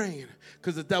 start praying,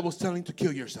 because the devil's telling you to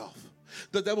kill yourself.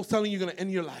 The devil's telling you you're going to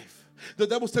end your life. The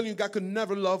devil's telling you God could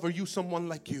never love or use someone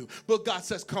like you. But God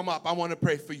says, come up. I want to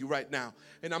pray for you right now.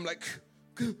 And I'm like,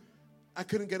 I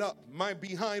couldn't get up. My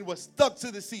behind was stuck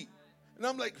to the seat. And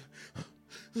I'm like,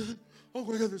 oh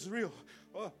my God, this is real.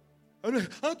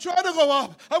 I'm trying to go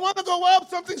up. I want to go up.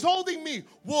 Something's holding me.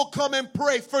 We'll come and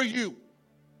pray for you.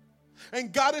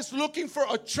 And God is looking for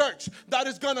a church that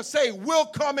is going to say, we'll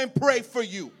come and pray for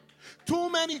you. Too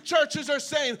many churches are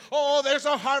saying, oh, there's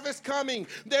a harvest coming.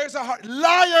 There's a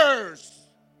liars.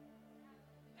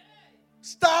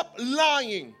 Stop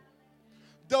lying.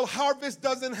 The harvest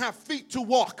doesn't have feet to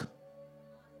walk.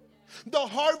 The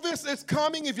harvest is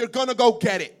coming if you're going to go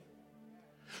get it.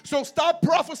 So stop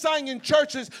prophesying in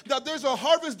churches that there's a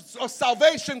harvest of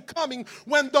salvation coming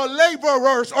when the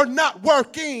laborers are not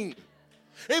working.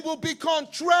 It will be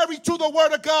contrary to the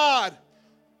word of God.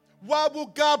 Why will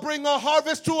God bring a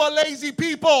harvest to a lazy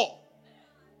people?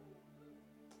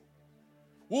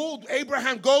 Well,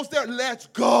 Abraham goes there. Let's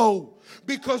go.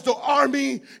 Because the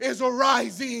army is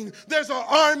arising. There's an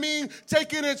army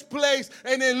taking its place.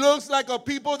 And it looks like a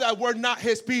people that were not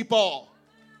his people.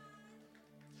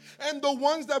 And the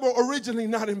ones that were originally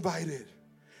not invited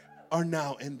are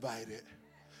now invited.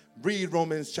 Read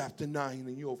Romans chapter 9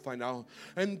 and you'll find out.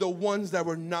 And the ones that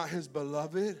were not his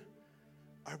beloved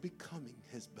are becoming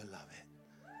his beloved.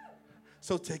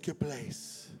 So take your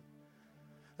place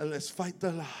and let's fight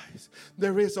the lies.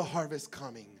 There is a harvest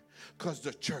coming because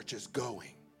the church is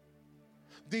going.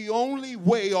 The only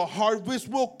way a harvest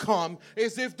will come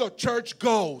is if the church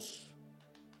goes.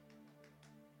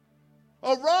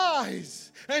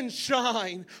 Arise and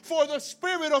shine, for the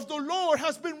Spirit of the Lord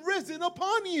has been risen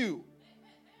upon you.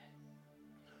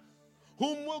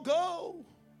 Whom will go?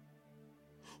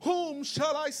 Whom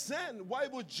shall I send? Why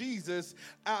would Jesus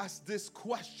ask this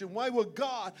question? Why would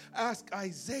God ask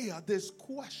Isaiah this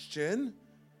question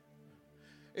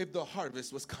if the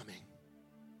harvest was coming?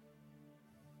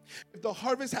 If the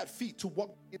harvest had feet to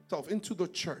walk itself into the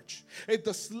church, if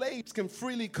the slaves can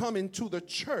freely come into the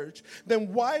church,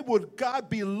 then why would God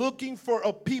be looking for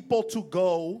a people to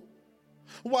go?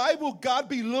 Why would God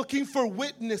be looking for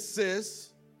witnesses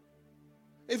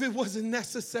if it wasn't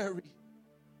necessary?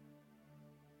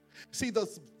 See, the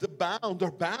bound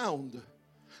are bound.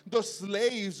 The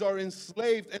slaves are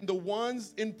enslaved, and the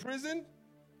ones in prison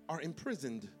are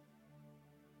imprisoned.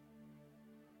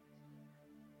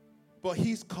 But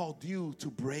he's called you to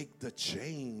break the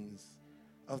chains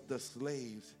of the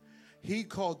slaves. He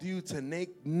called you to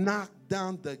knock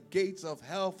down the gates of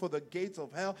hell, for the gates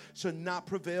of hell should not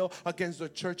prevail against the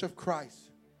church of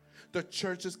Christ. The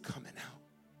church is coming out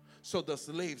so the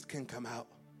slaves can come out,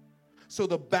 so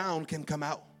the bound can come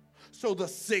out, so the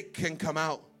sick can come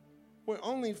out. We're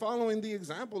only following the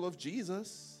example of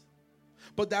Jesus.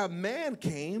 But that man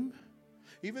came,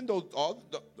 even though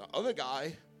the other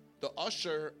guy, the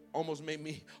usher, almost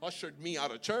ushered me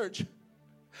out of church.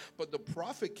 But the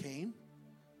prophet came,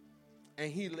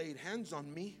 and he laid hands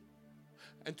on me.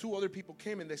 And two other people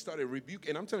came, and they started rebuking.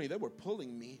 And I'm telling you, they were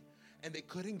pulling me, and they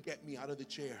couldn't get me out of the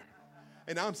chair.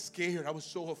 And I'm scared. I was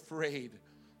so afraid.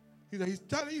 He's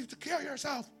telling you to kill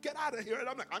yourself. Get out of here. And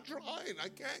I'm like, I'm trying. I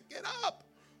can't get up.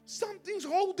 Something's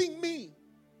holding me.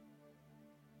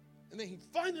 And then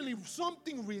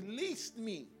something released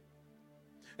me.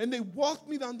 And they walked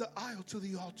me down the aisle to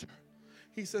the altar.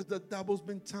 He says, the devil's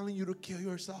been telling you to kill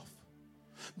yourself.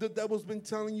 The devil's been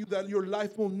telling you that your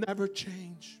life will never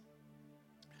change.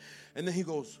 And then he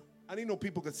goes, I didn't know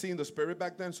people could see in the spirit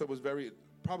back then, so it was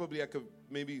probably I could,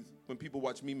 maybe when people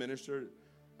watch me minister,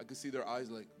 I could see their eyes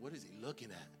like, what is he looking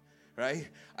at, right?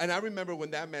 And I remember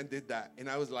when that man did that, and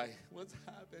I was like, what's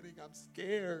happening? I'm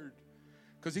scared.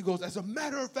 Because he goes, as a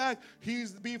matter of fact,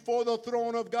 he's before the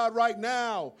throne of God right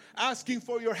now, asking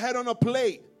for your head on a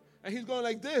plate. And he's going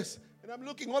like this. And I'm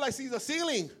looking, all I see is the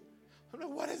ceiling. I'm like,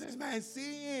 what is this man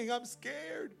seeing? I'm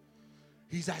scared.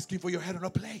 He's asking for your head on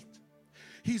a plate.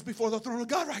 He's before the throne of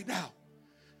God right now.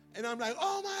 And I'm like,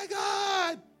 oh my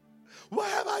God, what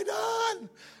have I done?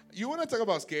 You want to talk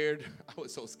about scared? I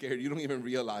was so scared. You don't even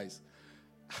realize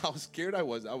how scared I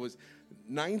was. I was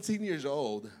 19 years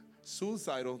old.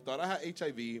 Suicidal, thought I had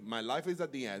HIV, my life is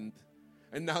at the end,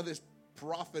 and now this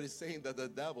prophet is saying that the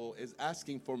devil is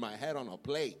asking for my head on a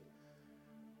plate.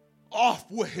 Off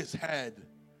with his head.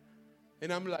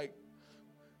 And I'm like,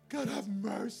 God have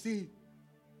mercy.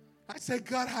 I said,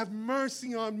 God have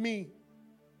mercy on me.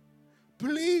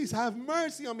 Please have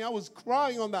mercy on me. I was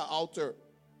crying on that altar.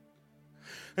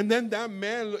 And then that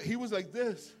man, he was like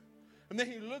this. And then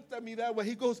he looked at me that way.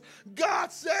 He goes,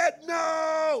 God said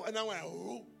no. And I went,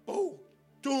 oh, boom,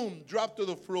 boom, dropped to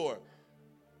the floor.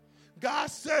 God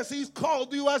says he's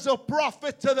called you as a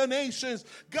prophet to the nations.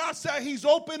 God said he's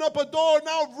opened up a door.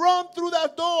 Now run through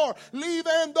that door. Leave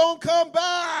and don't come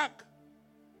back.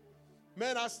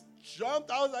 Man, I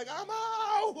jumped. I was like, I'm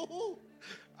out.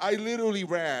 I literally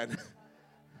ran.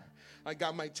 I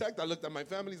got my check. I looked at my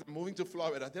family. I'm moving to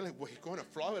Florida. They're like, wait, going to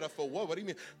Florida for what? What do you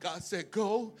mean? God said,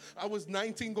 go. I was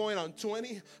 19 going on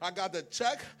 20. I got the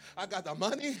check. I got the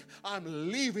money.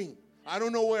 I'm leaving. I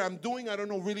don't know where I'm doing. I don't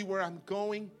know really where I'm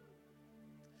going.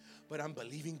 But I'm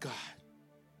believing God.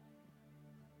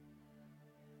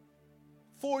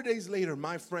 4 days later,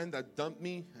 my friend that dumped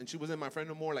me, and she wasn't my friend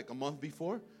no more, like a month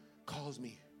before, calls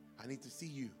me. I need to see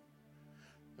you.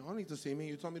 You don't need to see me.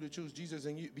 You told me to choose Jesus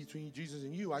and you. Between Jesus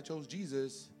and you, I chose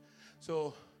Jesus.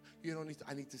 So you don't need to.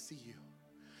 I need to see you.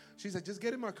 She's like, just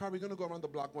get in my car. We're going to go around the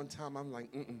block one time. I'm like,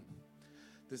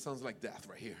 this sounds like death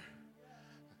right here.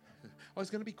 Oh, it's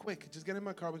going to be quick. Just get in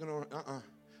my car. We're going to,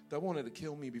 The devil wanted to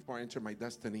kill me before I entered my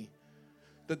destiny.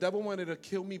 The devil wanted to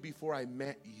kill me before I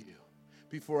met you.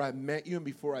 Before I met you and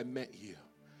before I met you.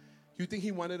 You think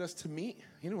he wanted us to meet?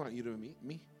 He didn't want you to meet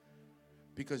me.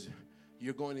 Because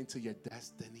you're going into your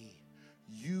destiny.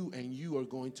 You are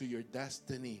going to your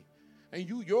destiny. And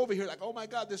you're over here like, oh my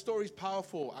God, this story's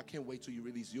powerful. I can't wait till you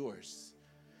release yours.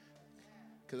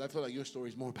 Because I feel like your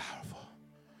story's more powerful.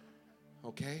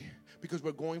 Okay? Because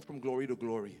we're going from glory to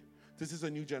glory. This is a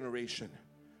new generation.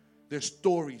 There's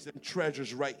stories and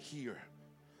treasures right here.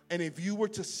 And if you were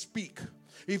to speak,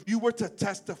 if you were to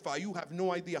testify, you have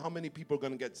no idea how many people are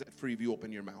going to get set free if you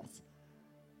open your mouth.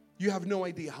 You have no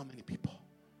idea how many people.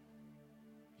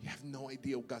 You have no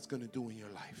idea what God's going to do in your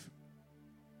life.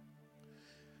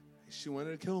 She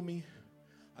wanted to kill me.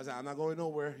 I said, I'm not going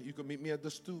nowhere. You can meet me at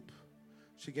the stoop.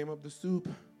 She came up the stoop.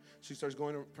 She starts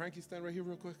going, Frankie, stand right here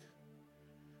real quick.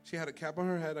 She had a cap on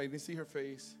her head. I didn't see her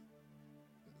face.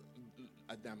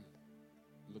 At them.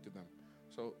 Look at them.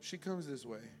 So she comes this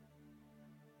way.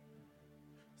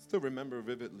 Still remember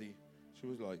vividly. She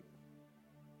was like,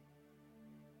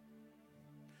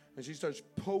 and she starts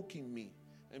poking me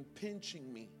and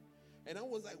pinching me. And I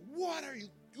was like, what are you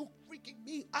freaking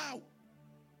me out?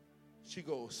 She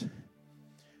goes,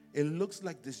 it looks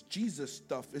like this Jesus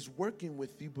stuff is working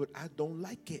with you, but I don't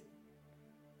like it.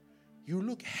 You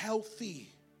look healthy.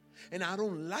 and I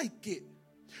don't like it.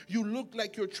 You look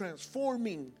like you're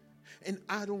transforming, and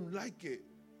I don't like it.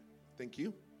 Thank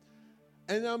you.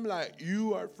 And I'm like,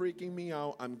 you are freaking me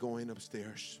out. I'm going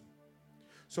upstairs.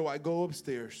 So I go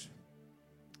upstairs.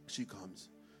 She comes.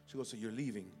 She goes, so you're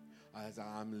leaving? I said,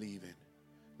 I'm leaving.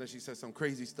 Then she said some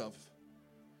crazy stuff.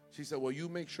 She said, well, you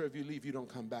make sure if you leave, you don't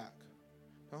come back.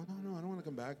 Oh, no, I don't want to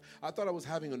come back. I thought I was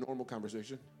having a normal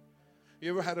conversation.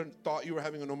 You ever thought you were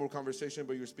having a normal conversation,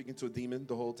 but you were speaking to a demon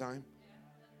the whole time?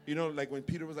 You know, like when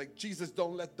Peter was like, Jesus,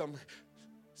 don't let them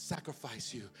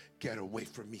sacrifice you. Get away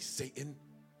from me, Satan.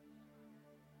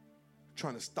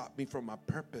 Trying to stop me from my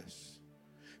purpose.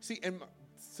 See, and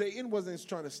Satan wasn't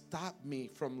trying to stop me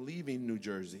from leaving New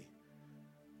Jersey.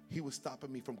 He was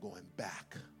stopping me from going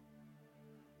back.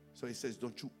 So he says,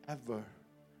 don't you ever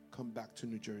come back to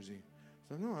New Jersey.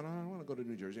 So no, I don't want to go to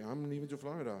New Jersey. I'm leaving to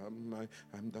Florida.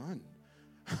 I'm done.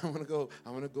 I want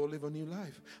to go live a new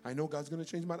life. I know God's going to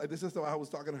change my life. This is how I was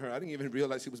talking to her. I didn't even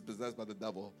realize she was possessed by the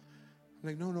devil. I'm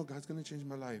like, no, God's going to change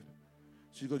my life.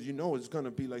 She goes, you know, it's going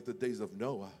to be like the days of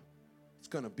Noah. It's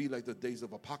going to be like the days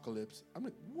of apocalypse. I'm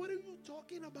like, what are you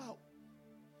talking about?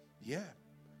 Yeah,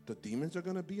 the demons are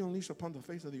going to be unleashed upon the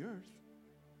face of the earth.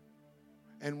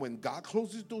 And when God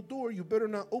closes the door, you better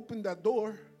not open that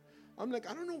door. I'm like,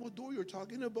 I don't know what door you're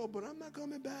talking about, but I'm not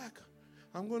coming back.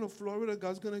 I'm going to Florida.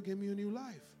 God's going to give me a new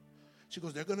life. She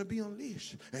goes, they're going to be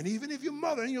unleashed. And even if your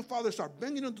mother and your father start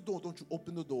banging on the door, don't you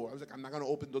open the door. I was like, I'm not going to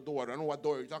open the door. I don't know what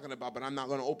door you're talking about, but I'm not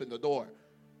going to open the door.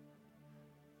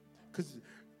 Because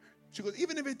she goes,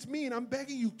 even if it's me and I'm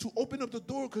begging you to open up the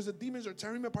door because the demons are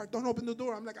tearing me apart, don't open the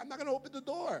door. I'm like, I'm not going to open the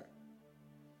door.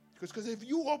 Because if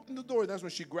you open the door, that's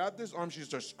when she grabbed this arm, she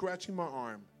starts scratching my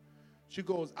arm. She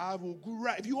goes,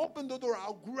 if you open the door,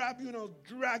 I'll grab you and I'll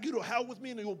drag you to hell with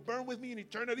me and you'll burn with me in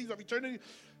eternities of eternity.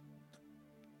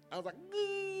 I was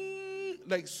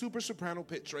like super soprano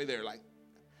pitch right there.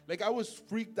 Like I was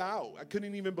freaked out. I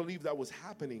couldn't even believe that was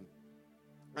happening.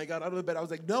 I got out of the bed. I was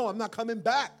like, no, I'm not coming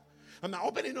back. I'm not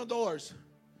opening no doors.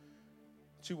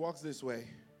 She walks this way.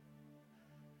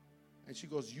 And she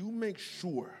goes, you make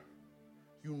sure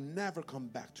you never come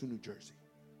back to New Jersey.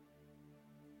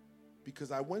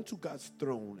 Because I went to God's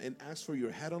throne and asked for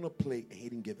your head on a plate and he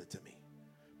didn't give it to me.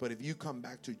 But if you come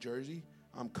back to Jersey,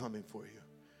 I'm coming for you.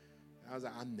 I was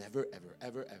like, I'm never,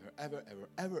 ever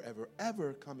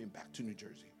coming back to New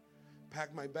Jersey.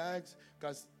 Packed my bags.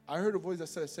 Guys, I heard a voice that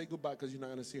said, say goodbye because you're not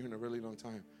going to see her in a really long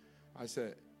time. I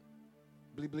said,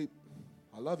 bleep, bleep,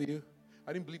 I love you.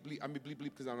 I didn't bleep, bleep. I mean, bleep,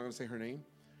 bleep because I'm not going to say her name.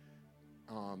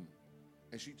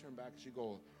 And she turned back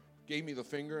and gave me the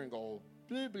finger and go,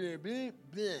 bleep, bleep, bleep,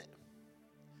 bleep.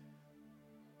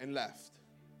 And left.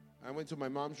 I went to my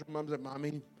mom's room. Mom's like,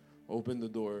 Mommy, open the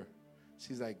door.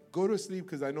 She's like, go to sleep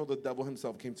because I know the devil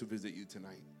himself came to visit you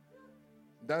tonight.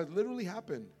 That literally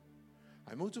happened.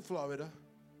 I moved to Florida.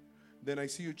 Then I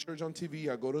see your church on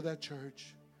TV. I go to that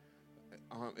church.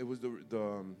 It was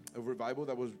a revival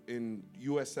that was in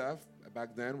USF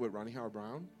back then with Ronnie Howard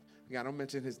Brown. Again, I don't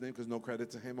mention his name because no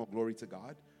credit to him or glory to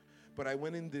God. But I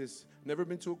went in this, never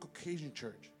been to a Caucasian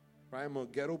church. Right? I'm a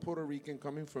ghetto Puerto Rican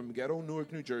coming from ghetto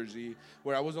Newark, New Jersey,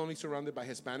 where I was only surrounded by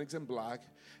Hispanics and black.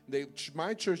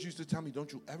 My church used to tell me,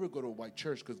 don't you ever go to a white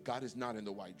church because God is not in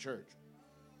the white church.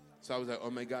 So I was like, oh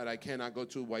my God, I cannot go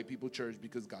to a white people church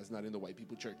because God's not in the white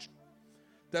people church.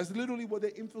 That's literally what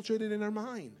they infiltrated in our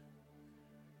mind.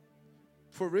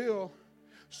 For real.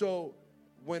 So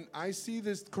when I see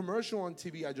this commercial on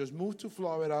TV, I just moved to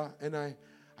Florida and I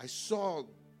saw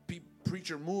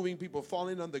preacher moving, people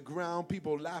falling on the ground,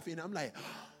 people laughing. I'm like,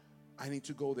 I need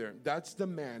to go there. That's the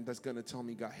man that's going to tell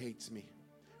me God hates me.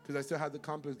 Because I still have the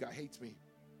complex, God hates me.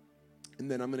 And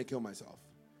then I'm going to kill myself.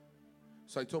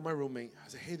 So I told my roommate, I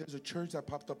said, hey, there's a church that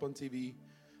popped up on TV.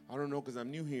 I don't know because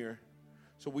I'm new here.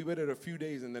 So we waited a few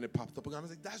days and then it popped up again. I was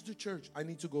like, that's the church. I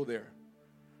need to go there.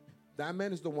 That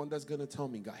man is the one that's going to tell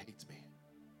me God hates me.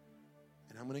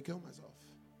 And I'm going to kill myself.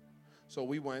 So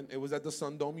we went. It was at the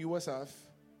Sundome USF.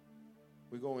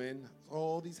 We go in,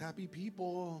 all these happy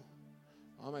people.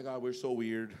 Oh my God, we're so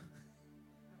weird.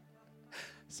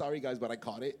 Sorry guys, but I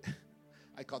caught it.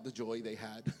 I caught the joy they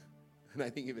had. And I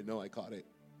didn't even know I caught it.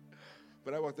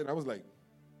 But I walked in, I was like,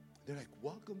 they're like,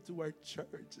 welcome to our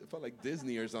church. It felt like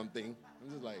Disney or something. I'm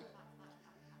just like,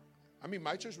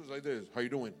 my church was like this. How you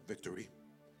doing? Victory.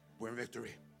 We're in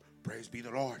victory. Praise be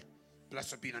the Lord.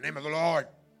 Blessed be the name of the Lord.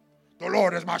 The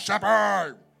Lord is my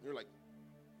shepherd. You're like,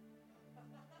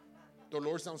 the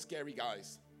Lord sounds scary,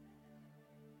 guys.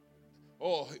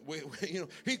 Oh,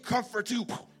 he comforts you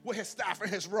with his staff and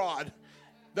his rod.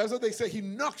 That's what they say. He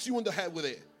knocks you in the head with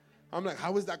it. I'm like,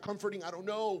 how is that comforting? I don't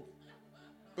know.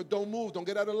 But don't move. Don't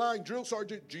get out of line. Drill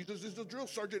sergeant. Jesus is the drill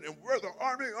sergeant, and we're the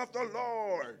army of the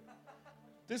Lord.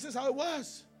 This is how it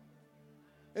was.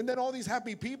 And then all these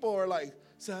happy people are like,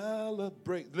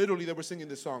 celebrate. Literally, they were singing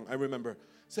this song. I remember.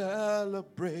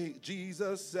 Celebrate,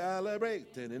 Jesus,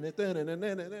 celebrate. And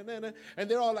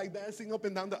they're all like dancing up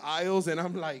and down the aisles. And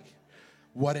I'm like,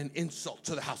 what an insult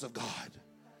to the house of God.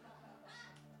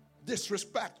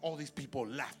 Disrespect, all these people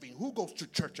laughing. Who goes to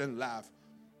church and laugh?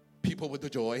 People with the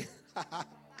joy.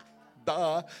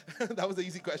 Duh. That was an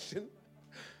easy question.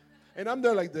 And I'm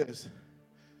there like this.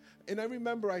 And I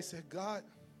remember I said, God,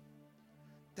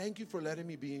 thank you for letting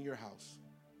me be in your house.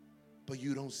 But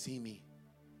you don't see me.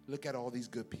 Look at all these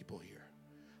good people here.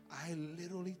 I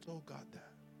literally told God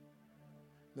that.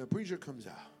 The preacher comes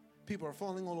out. People are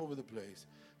falling all over the place.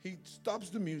 He stops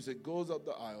the music, goes up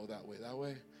the aisle that way.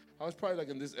 I was probably like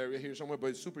in this area here somewhere,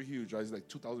 but it's super huge, right? It's like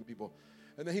 2,000 people.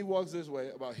 And then he walks this way,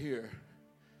 about here.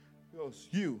 He goes,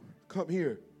 you, come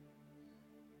here.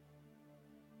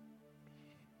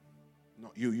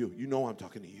 No, you know I'm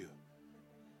talking to you.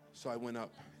 So I went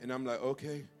up, and I'm like,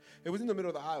 okay. It was in the middle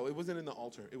of the aisle. It wasn't in the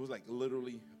altar. It was like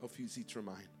literally a few seats from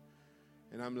mine.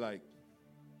 And I'm like,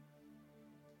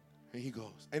 and he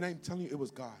goes, and I'm telling you, it was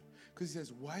God. Because he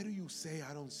says, why do you say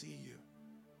I don't see you?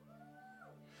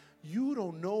 You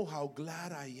don't know how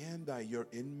glad I am that you're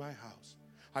in my house.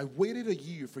 I waited a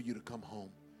year for you to come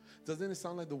home. Doesn't it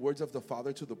sound like the words of the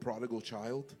father to the prodigal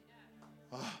child?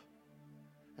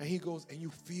 And he goes, and you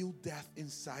feel death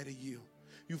inside of you.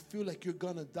 You feel like you're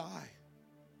going to die.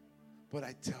 But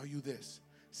I tell you this,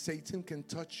 Satan can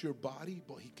touch your body,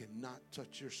 but he cannot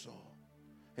touch your soul.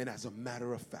 And as a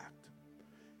matter of fact,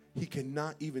 he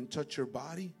cannot even touch your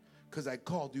body because I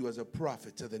called you as a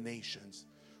prophet to the nations.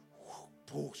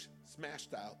 Push,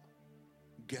 smashed out.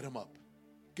 Get him up.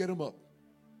 Get him up.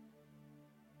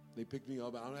 They picked me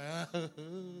up. And I'm like,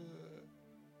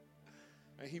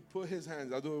 and he put his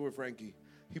hands, I'll do it with Frankie.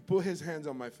 He put his hands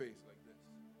on my face like this.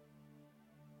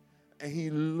 And he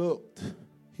looked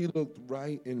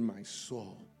right in my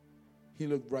soul. He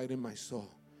looked right in my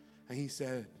soul. And he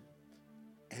said,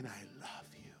 and I love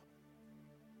you.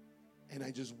 And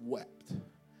I just wept.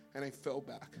 And I fell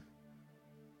back.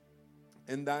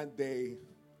 And that day,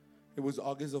 it was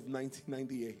August of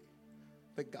 1998,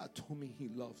 that God told me he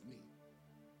loved me.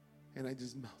 And I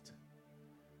just melted.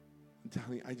 I'm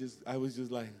telling you, I was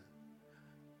just like,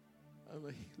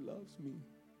 he loves me.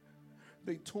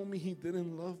 They told me he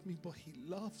didn't love me, but he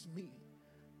loves me.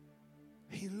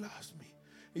 He loves me.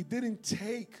 It didn't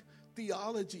take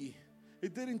theology.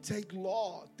 It didn't take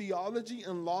law. Theology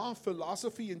and law,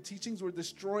 philosophy and teachings were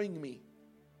destroying me.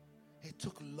 It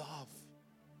took love.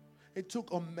 It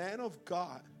took a man of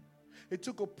God. It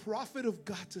took a prophet of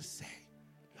God to say,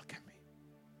 look at me.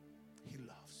 He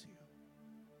loves you.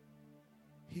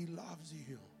 He loves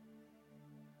you.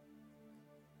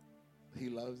 He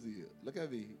loves you. Look at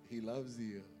me. He loves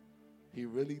you. He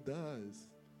really does.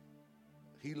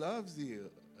 He loves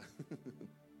you.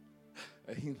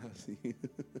 He loves you.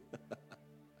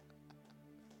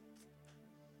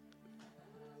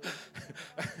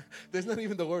 There's not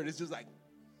even the word. It's just like.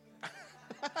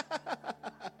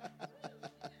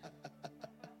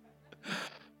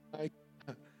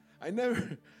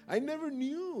 I never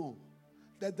knew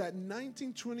that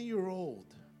 19,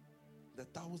 20-year-old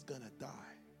that thought was going to die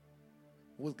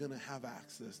was going to have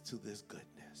access to this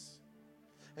goodness.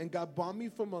 And God brought me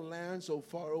from a land so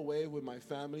far away with my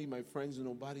family, my friends, and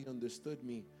nobody understood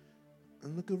me.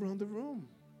 And look around the room.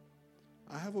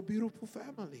 I have a beautiful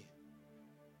family.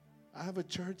 I have a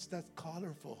church that's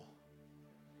colorful.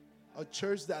 A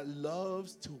church that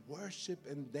loves to worship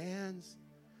and dance,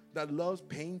 that loves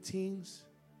paintings.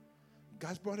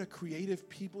 God's brought a creative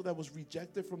people that was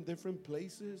rejected from different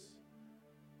places.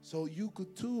 So you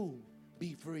could too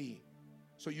be free.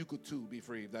 So you could too be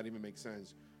free, if that even makes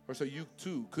sense. Or so you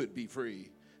too could be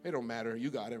free. It don't matter. You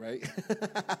got it, right?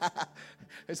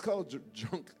 It's called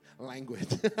drunk language.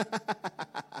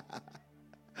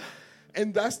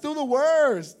 And that's still the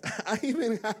worst. I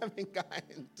even haven't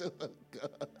gotten to the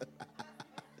good.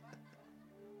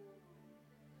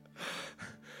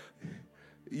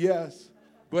 Yes,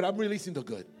 but I'm releasing the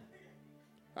good.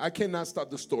 I cannot stop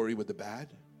the story with the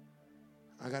bad.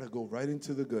 I got to go right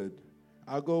into the good.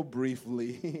 I'll go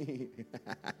briefly.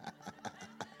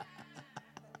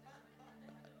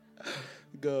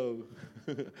 Go.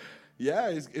 Yeah,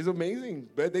 it's amazing.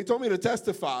 But they told me to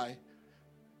testify.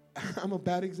 I'm a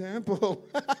bad example.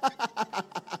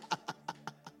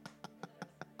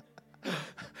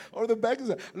 Or the back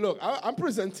is, look, I'm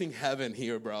presenting heaven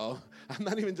here, bro. I'm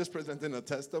not even just presenting a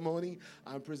testimony,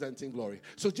 I'm presenting glory.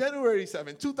 So January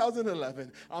 7,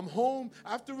 2011, I'm home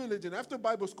after religion, after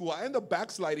Bible school. I end up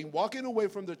backsliding, walking away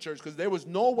from the church because there was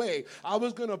no way I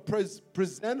was going to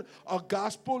present a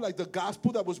gospel like the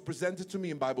gospel that was presented to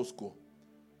me in Bible school.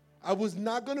 I was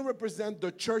not going to represent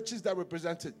the churches that were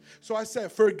presented. So I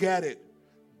said, forget it.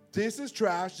 This is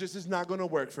trash. This is not going to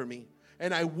work for me.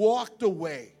 And I walked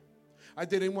away. I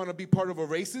didn't want to be part of a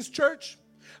racist church.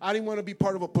 I didn't want to be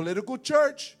part of a political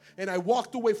church. And I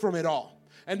walked away from it all.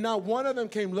 And now one of them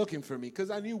came looking for me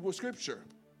because I knew what scripture.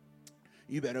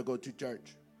 You better go to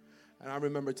church. And I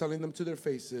remember telling them to their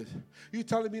faces, you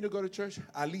telling me to go to church?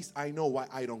 At least I know why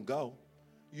I don't go.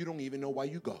 You don't even know why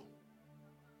you go.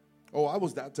 Oh,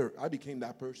 I became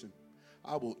that person.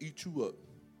 I will eat you up.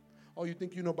 Oh, you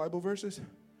think you know Bible verses?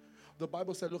 The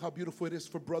Bible said, look how beautiful it is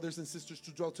for brothers and sisters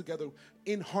to dwell together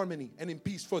in harmony and in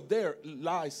peace. For there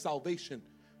lies salvation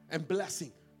and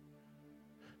blessing.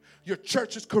 Your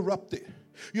church is corrupted.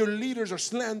 Your leaders are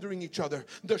slandering each other.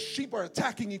 The sheep are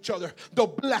attacking each other. The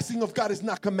blessing of God is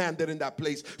not commanded in that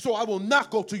place. So I will not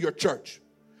go to your church.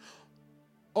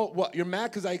 Oh, what? You're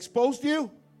mad because I exposed you?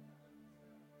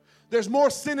 There's more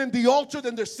sin in the altar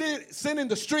than there's sin in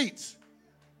the streets.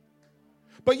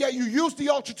 But yet you use the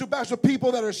altar to bash the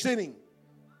people that are sinning.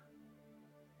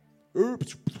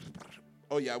 Oops.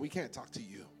 Oh yeah, we can't talk to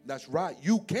you. That's right,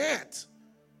 you can't.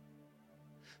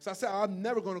 So I said, I'm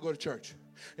never going to go to church.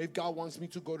 If God wants me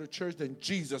to go to church, then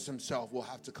Jesus himself will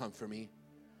have to come for me.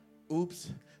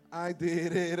 Oops, I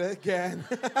did it again.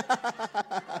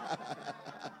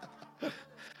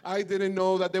 I didn't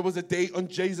know that there was a date on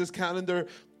Jesus' calendar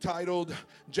titled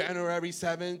January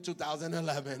 7,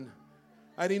 2011.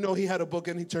 I didn't know he had a book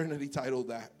in eternity titled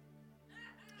that.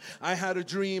 I had a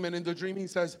dream, and in the dream he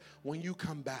says, when you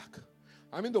come back,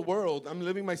 I'm in the world, I'm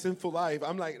living my sinful life.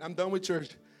 I'm like, I'm done with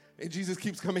church. And Jesus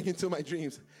keeps coming into my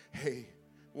dreams. Hey,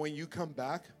 when you come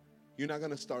back, you're not going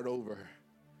to start over.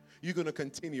 You're going to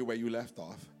continue where you left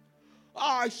off.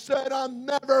 I said, I'm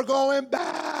never going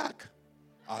back.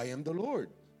 I am the Lord.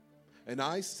 And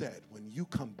I said, when you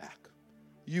come back,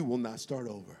 you will not start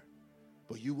over,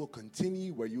 but you will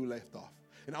continue where you left off.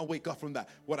 And I'll wake up from that,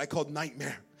 what I call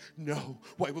nightmare. No,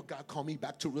 why would God call me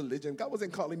back to religion? God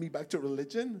wasn't calling me back to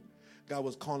religion. God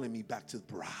was calling me back to the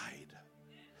bride.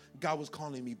 God was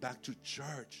calling me back to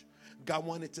church. God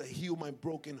wanted to heal my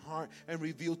broken heart and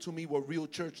reveal to me what real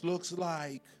church looks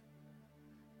like.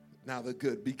 Now the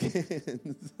good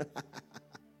begins.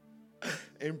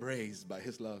 Embraced by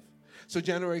his love. So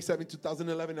January 7,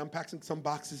 2011, I'm packing some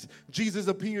boxes. Jesus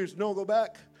appears. No, go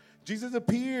back. Jesus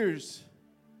appears.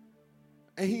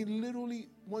 And he literally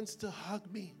wants to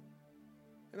hug me.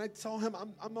 And I tell him,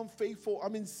 I'm unfaithful.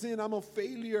 I'm in sin. I'm a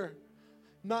failure.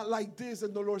 Not like this.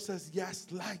 And the Lord says, yes,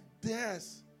 like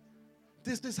this.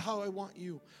 This is how I want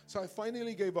you. So I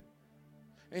finally gave up.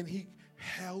 And he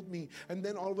held me. And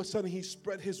then all of a sudden, he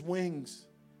spread his wings.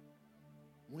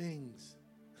 Wings.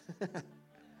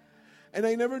 And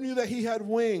I never knew that he had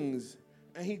wings.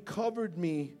 And he covered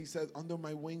me. He said, under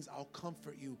my wings, I'll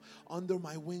comfort you. Under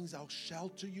my wings, I'll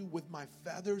shelter you. With my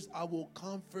feathers, I will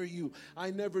comfort you.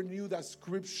 I never knew that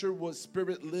scripture was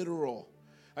spirit literal.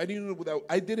 I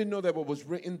didn't know that what was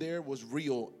written there was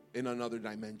real in another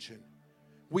dimension.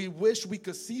 We wish we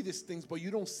could see these things, but you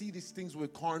don't see these things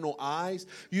with carnal eyes.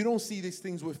 You don't see these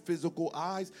things with physical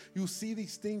eyes. You see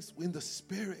these things in the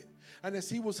spirit. And as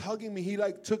he was hugging me, he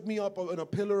took me up on a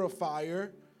pillar of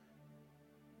fire.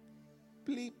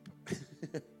 Bleep.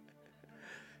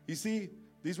 You see,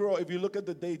 these were all, if you look at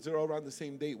the dates, they're all around the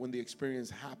same date when the experience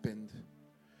happened.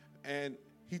 And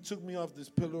he took me off this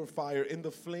pillar of fire. In the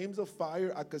flames of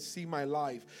fire, I could see my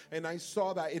life. And I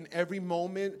saw that in every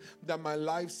moment that my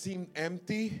life seemed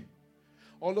empty,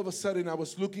 all of a sudden I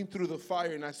was looking through the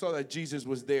fire and I saw that Jesus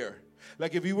was there.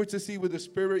 Like if you were to see with the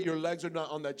Spirit, your legs are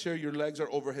not on that chair, your legs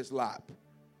are over his lap.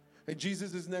 And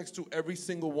Jesus is next to every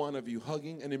single one of you,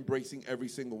 hugging and embracing every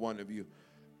single one of you.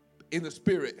 In the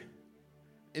Spirit.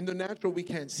 In the natural, we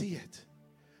can't see it.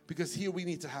 Because here we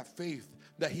need to have faith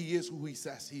that he is who he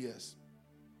says he is.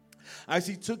 As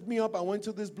he took me up, I went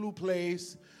to this blue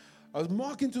place. I was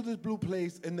walking to this blue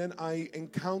place, and then I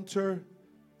encountered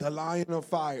the lion of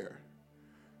fire.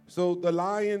 So the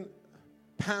lion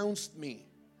pounced me,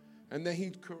 and then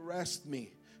he caressed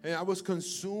me. And I was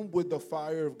consumed with the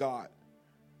fire of God.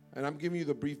 And I'm giving you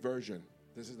the brief version.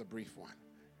 This is the brief one.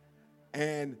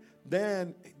 And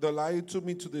then the lion took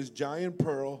me to this giant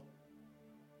pearl.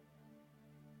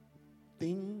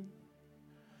 Ding.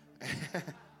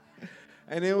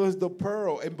 And it was the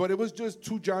pearl. But it was just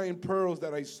two giant pearls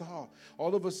that I saw.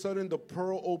 All of a sudden, the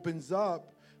pearl opens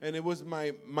up. And it was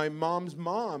my mom's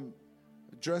mom,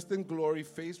 dressed in glory,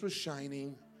 face was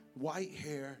shining, white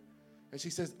hair. And she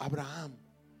says, Abraham,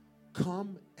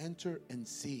 come, enter, and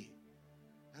see.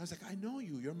 And I was like, I know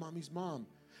you. You're mommy's mom.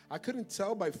 I couldn't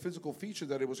tell by physical features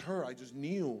that it was her. I just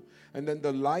knew. And then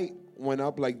the light went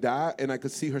up like that, and I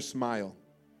could see her smile.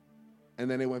 And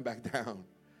then it went back down.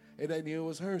 And I knew it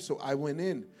was her. So I went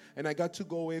in, and I got to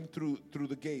go in through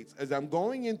the gates. As I'm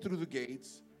going in through the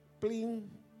gates, bling.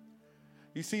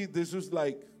 You see, this was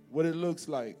like what it looks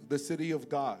like, the city of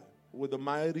God. With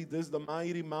this is the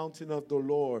mighty mountain of the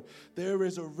Lord. There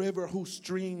is a river whose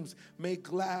streams make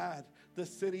glad the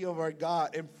city of our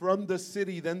God. And from the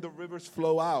city, then the rivers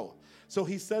flow out. So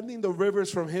he's sending the rivers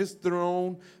from his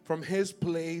throne, from his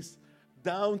place,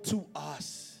 down to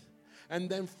us. And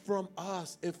then from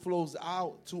us, it flows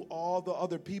out to all the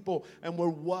other people. And we're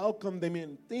welcome them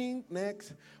in. Think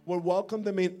next. We're welcome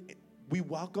them in. We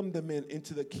welcome them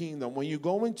into the kingdom. When you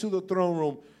go into the throne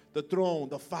room, the throne,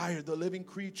 the fire, the living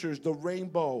creatures, the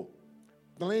rainbow.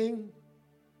 Bling.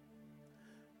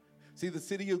 See, the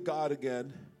city of God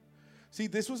again. See,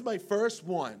 this was my first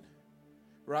one,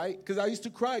 right? Because I used to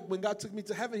cry. When God took me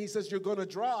to heaven, he says, you're going to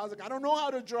draw. I was like, I don't know how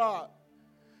to draw.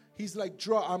 He's like,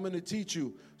 draw, I'm going to teach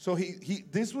you. So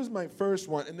this was my first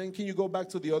one. And then can you go back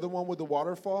to the other one with the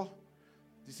waterfall?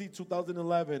 You see,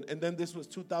 2011. And then this was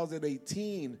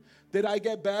 2018. Did I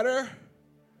get better?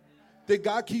 Did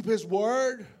God keep his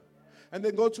word? And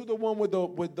then go to the one with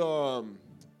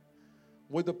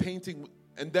the painting.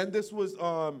 And then this was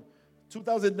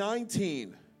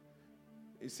 2019.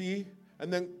 You see?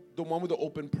 And then the one with the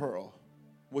open pearl,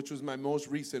 which was my most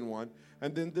recent one.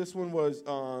 And then this one was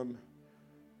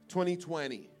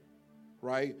 2020,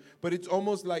 right? But it's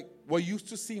almost like what used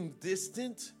to seem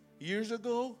distant years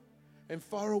ago and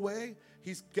far away,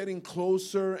 he's getting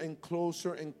closer and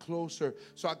closer and closer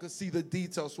so I could see the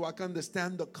details, so I can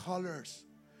understand the colors.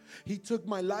 He took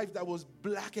my life that was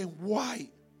black and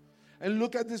white and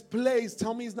look at this place.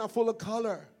 Tell me it's not full of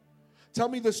color. Tell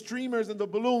me the streamers and the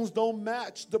balloons don't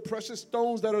match the precious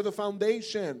stones that are the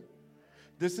foundation.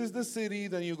 This is the city.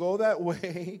 Then you go that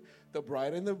way. The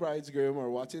bride and the bridegroom are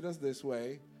watching us this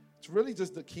way. It's really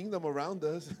just the kingdom around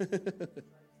us.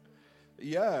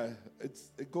 Yeah,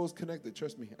 it goes connected.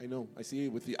 Trust me. I know. I see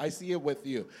it with you. I see it with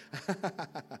you.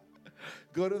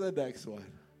 Go to the next one.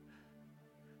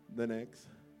 The next.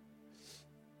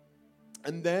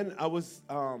 And then I was,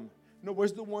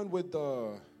 where's the one with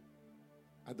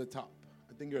at the top?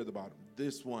 I think you're at the bottom.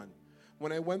 This one.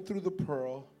 When I went through the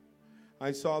pearl,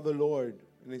 I saw the Lord,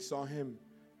 and I saw him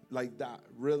like that,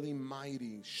 really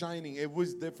mighty, shining. It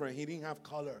was different. He didn't have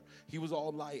color. He was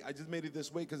all light. I just made it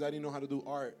this way because I didn't know how to do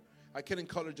art. I couldn't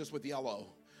color just with yellow.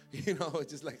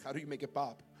 It's just like, how do you make it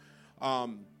pop?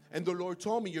 And the Lord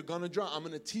told me, you're going to draw. I'm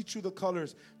going to teach you the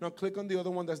colors. Now click on the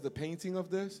other one that's the painting of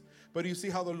this. But you see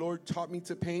how the Lord taught me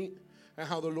to paint and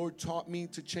how the Lord taught me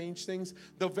to change things?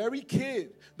 The very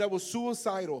kid that was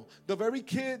suicidal, the very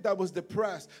kid that was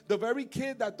depressed, the very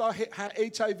kid that thought he had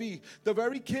HIV, the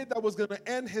very kid that was going to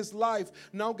end his life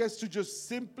now gets to just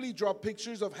simply draw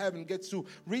pictures of heaven, gets to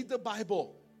read the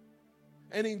Bible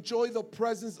and enjoy the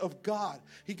presence of God.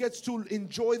 He gets to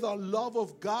enjoy the love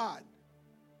of God.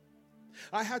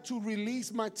 I had to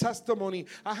release my testimony.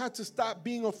 I had to stop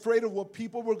being afraid of what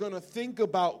people were going to think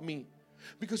about me.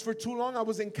 Because for too long I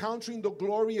was encountering the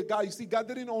glory of God. You see, God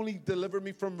didn't only deliver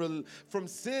me from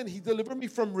sin. He delivered me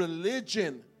from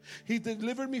religion. He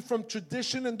delivered me from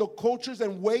tradition and the cultures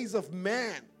and ways of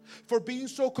man. For being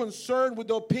so concerned with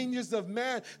the opinions of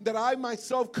man that I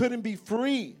myself couldn't be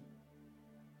free.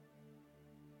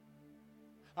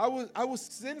 I was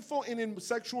sinful in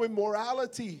sexual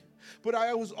immorality, but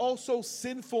I was also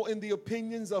sinful in the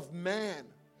opinions of man,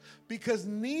 because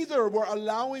neither were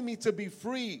allowing me to be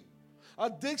free.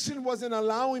 Addiction wasn't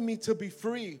allowing me to be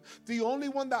free. The only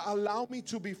one that allowed me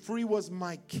to be free was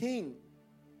my King.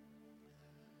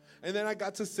 And then I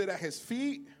got to sit at his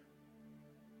feet.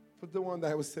 Put the one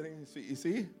that was sitting at his feet, you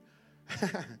see?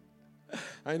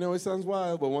 I know it sounds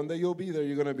wild, but one day you'll be there.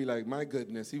 You're going to be like, my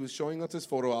goodness, he was showing us his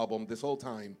photo album this whole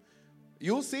time.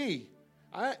 You'll see.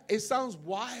 It sounds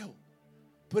wild,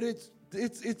 but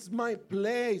it's my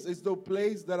place. It's the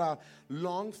place that I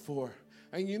long for.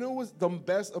 And you know what's the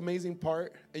best amazing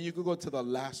part? And you could go to the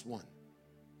last one.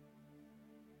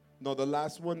 No, the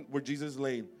last one where Jesus is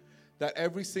laying. That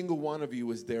every single one of you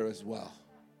is there as well.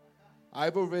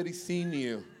 I've already seen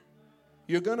you.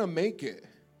 You're going to make it.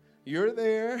 You're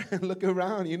there. Look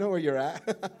around. You know where you're at.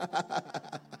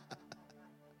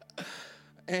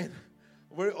 And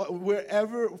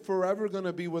we're forever going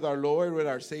to be with our Lord, with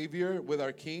our Savior, with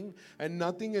our King. And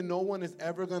nothing and no one is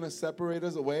ever going to separate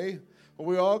us away.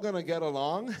 We're all going to get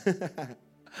along.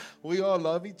 We all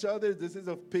love each other. This is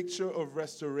a picture of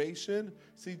restoration.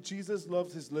 See, Jesus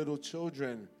loves his little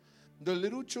children. The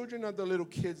little children are the little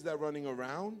kids that are running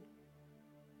around.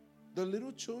 The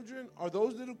little children are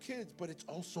those little kids, but it's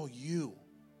also you.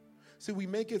 See, we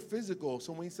make it physical.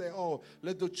 So when we say, oh,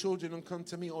 let the children come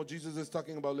to me, oh, Jesus is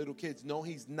talking about little kids. No,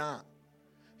 he's not.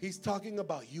 He's talking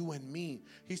about you and me.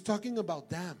 He's talking about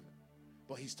them,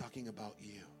 but he's talking about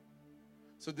you.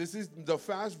 So this is the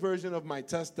fast version of my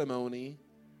testimony,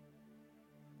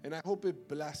 and I hope it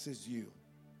blesses you.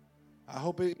 I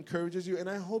hope it encourages you, and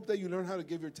I hope that you learn how to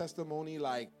give your testimony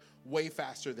like way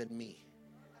faster than me.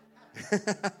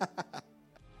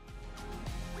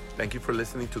 Thank you for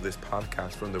listening to this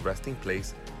podcast from the Resting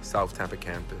Place South Tampa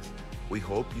campus. We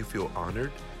hope you feel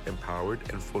honored, empowered,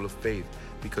 and full of faith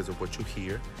because of what you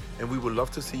hear, and we would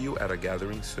love to see you at a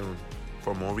gathering soon.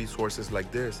 For more resources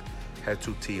like this, head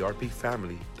to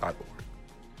trpfamily.org.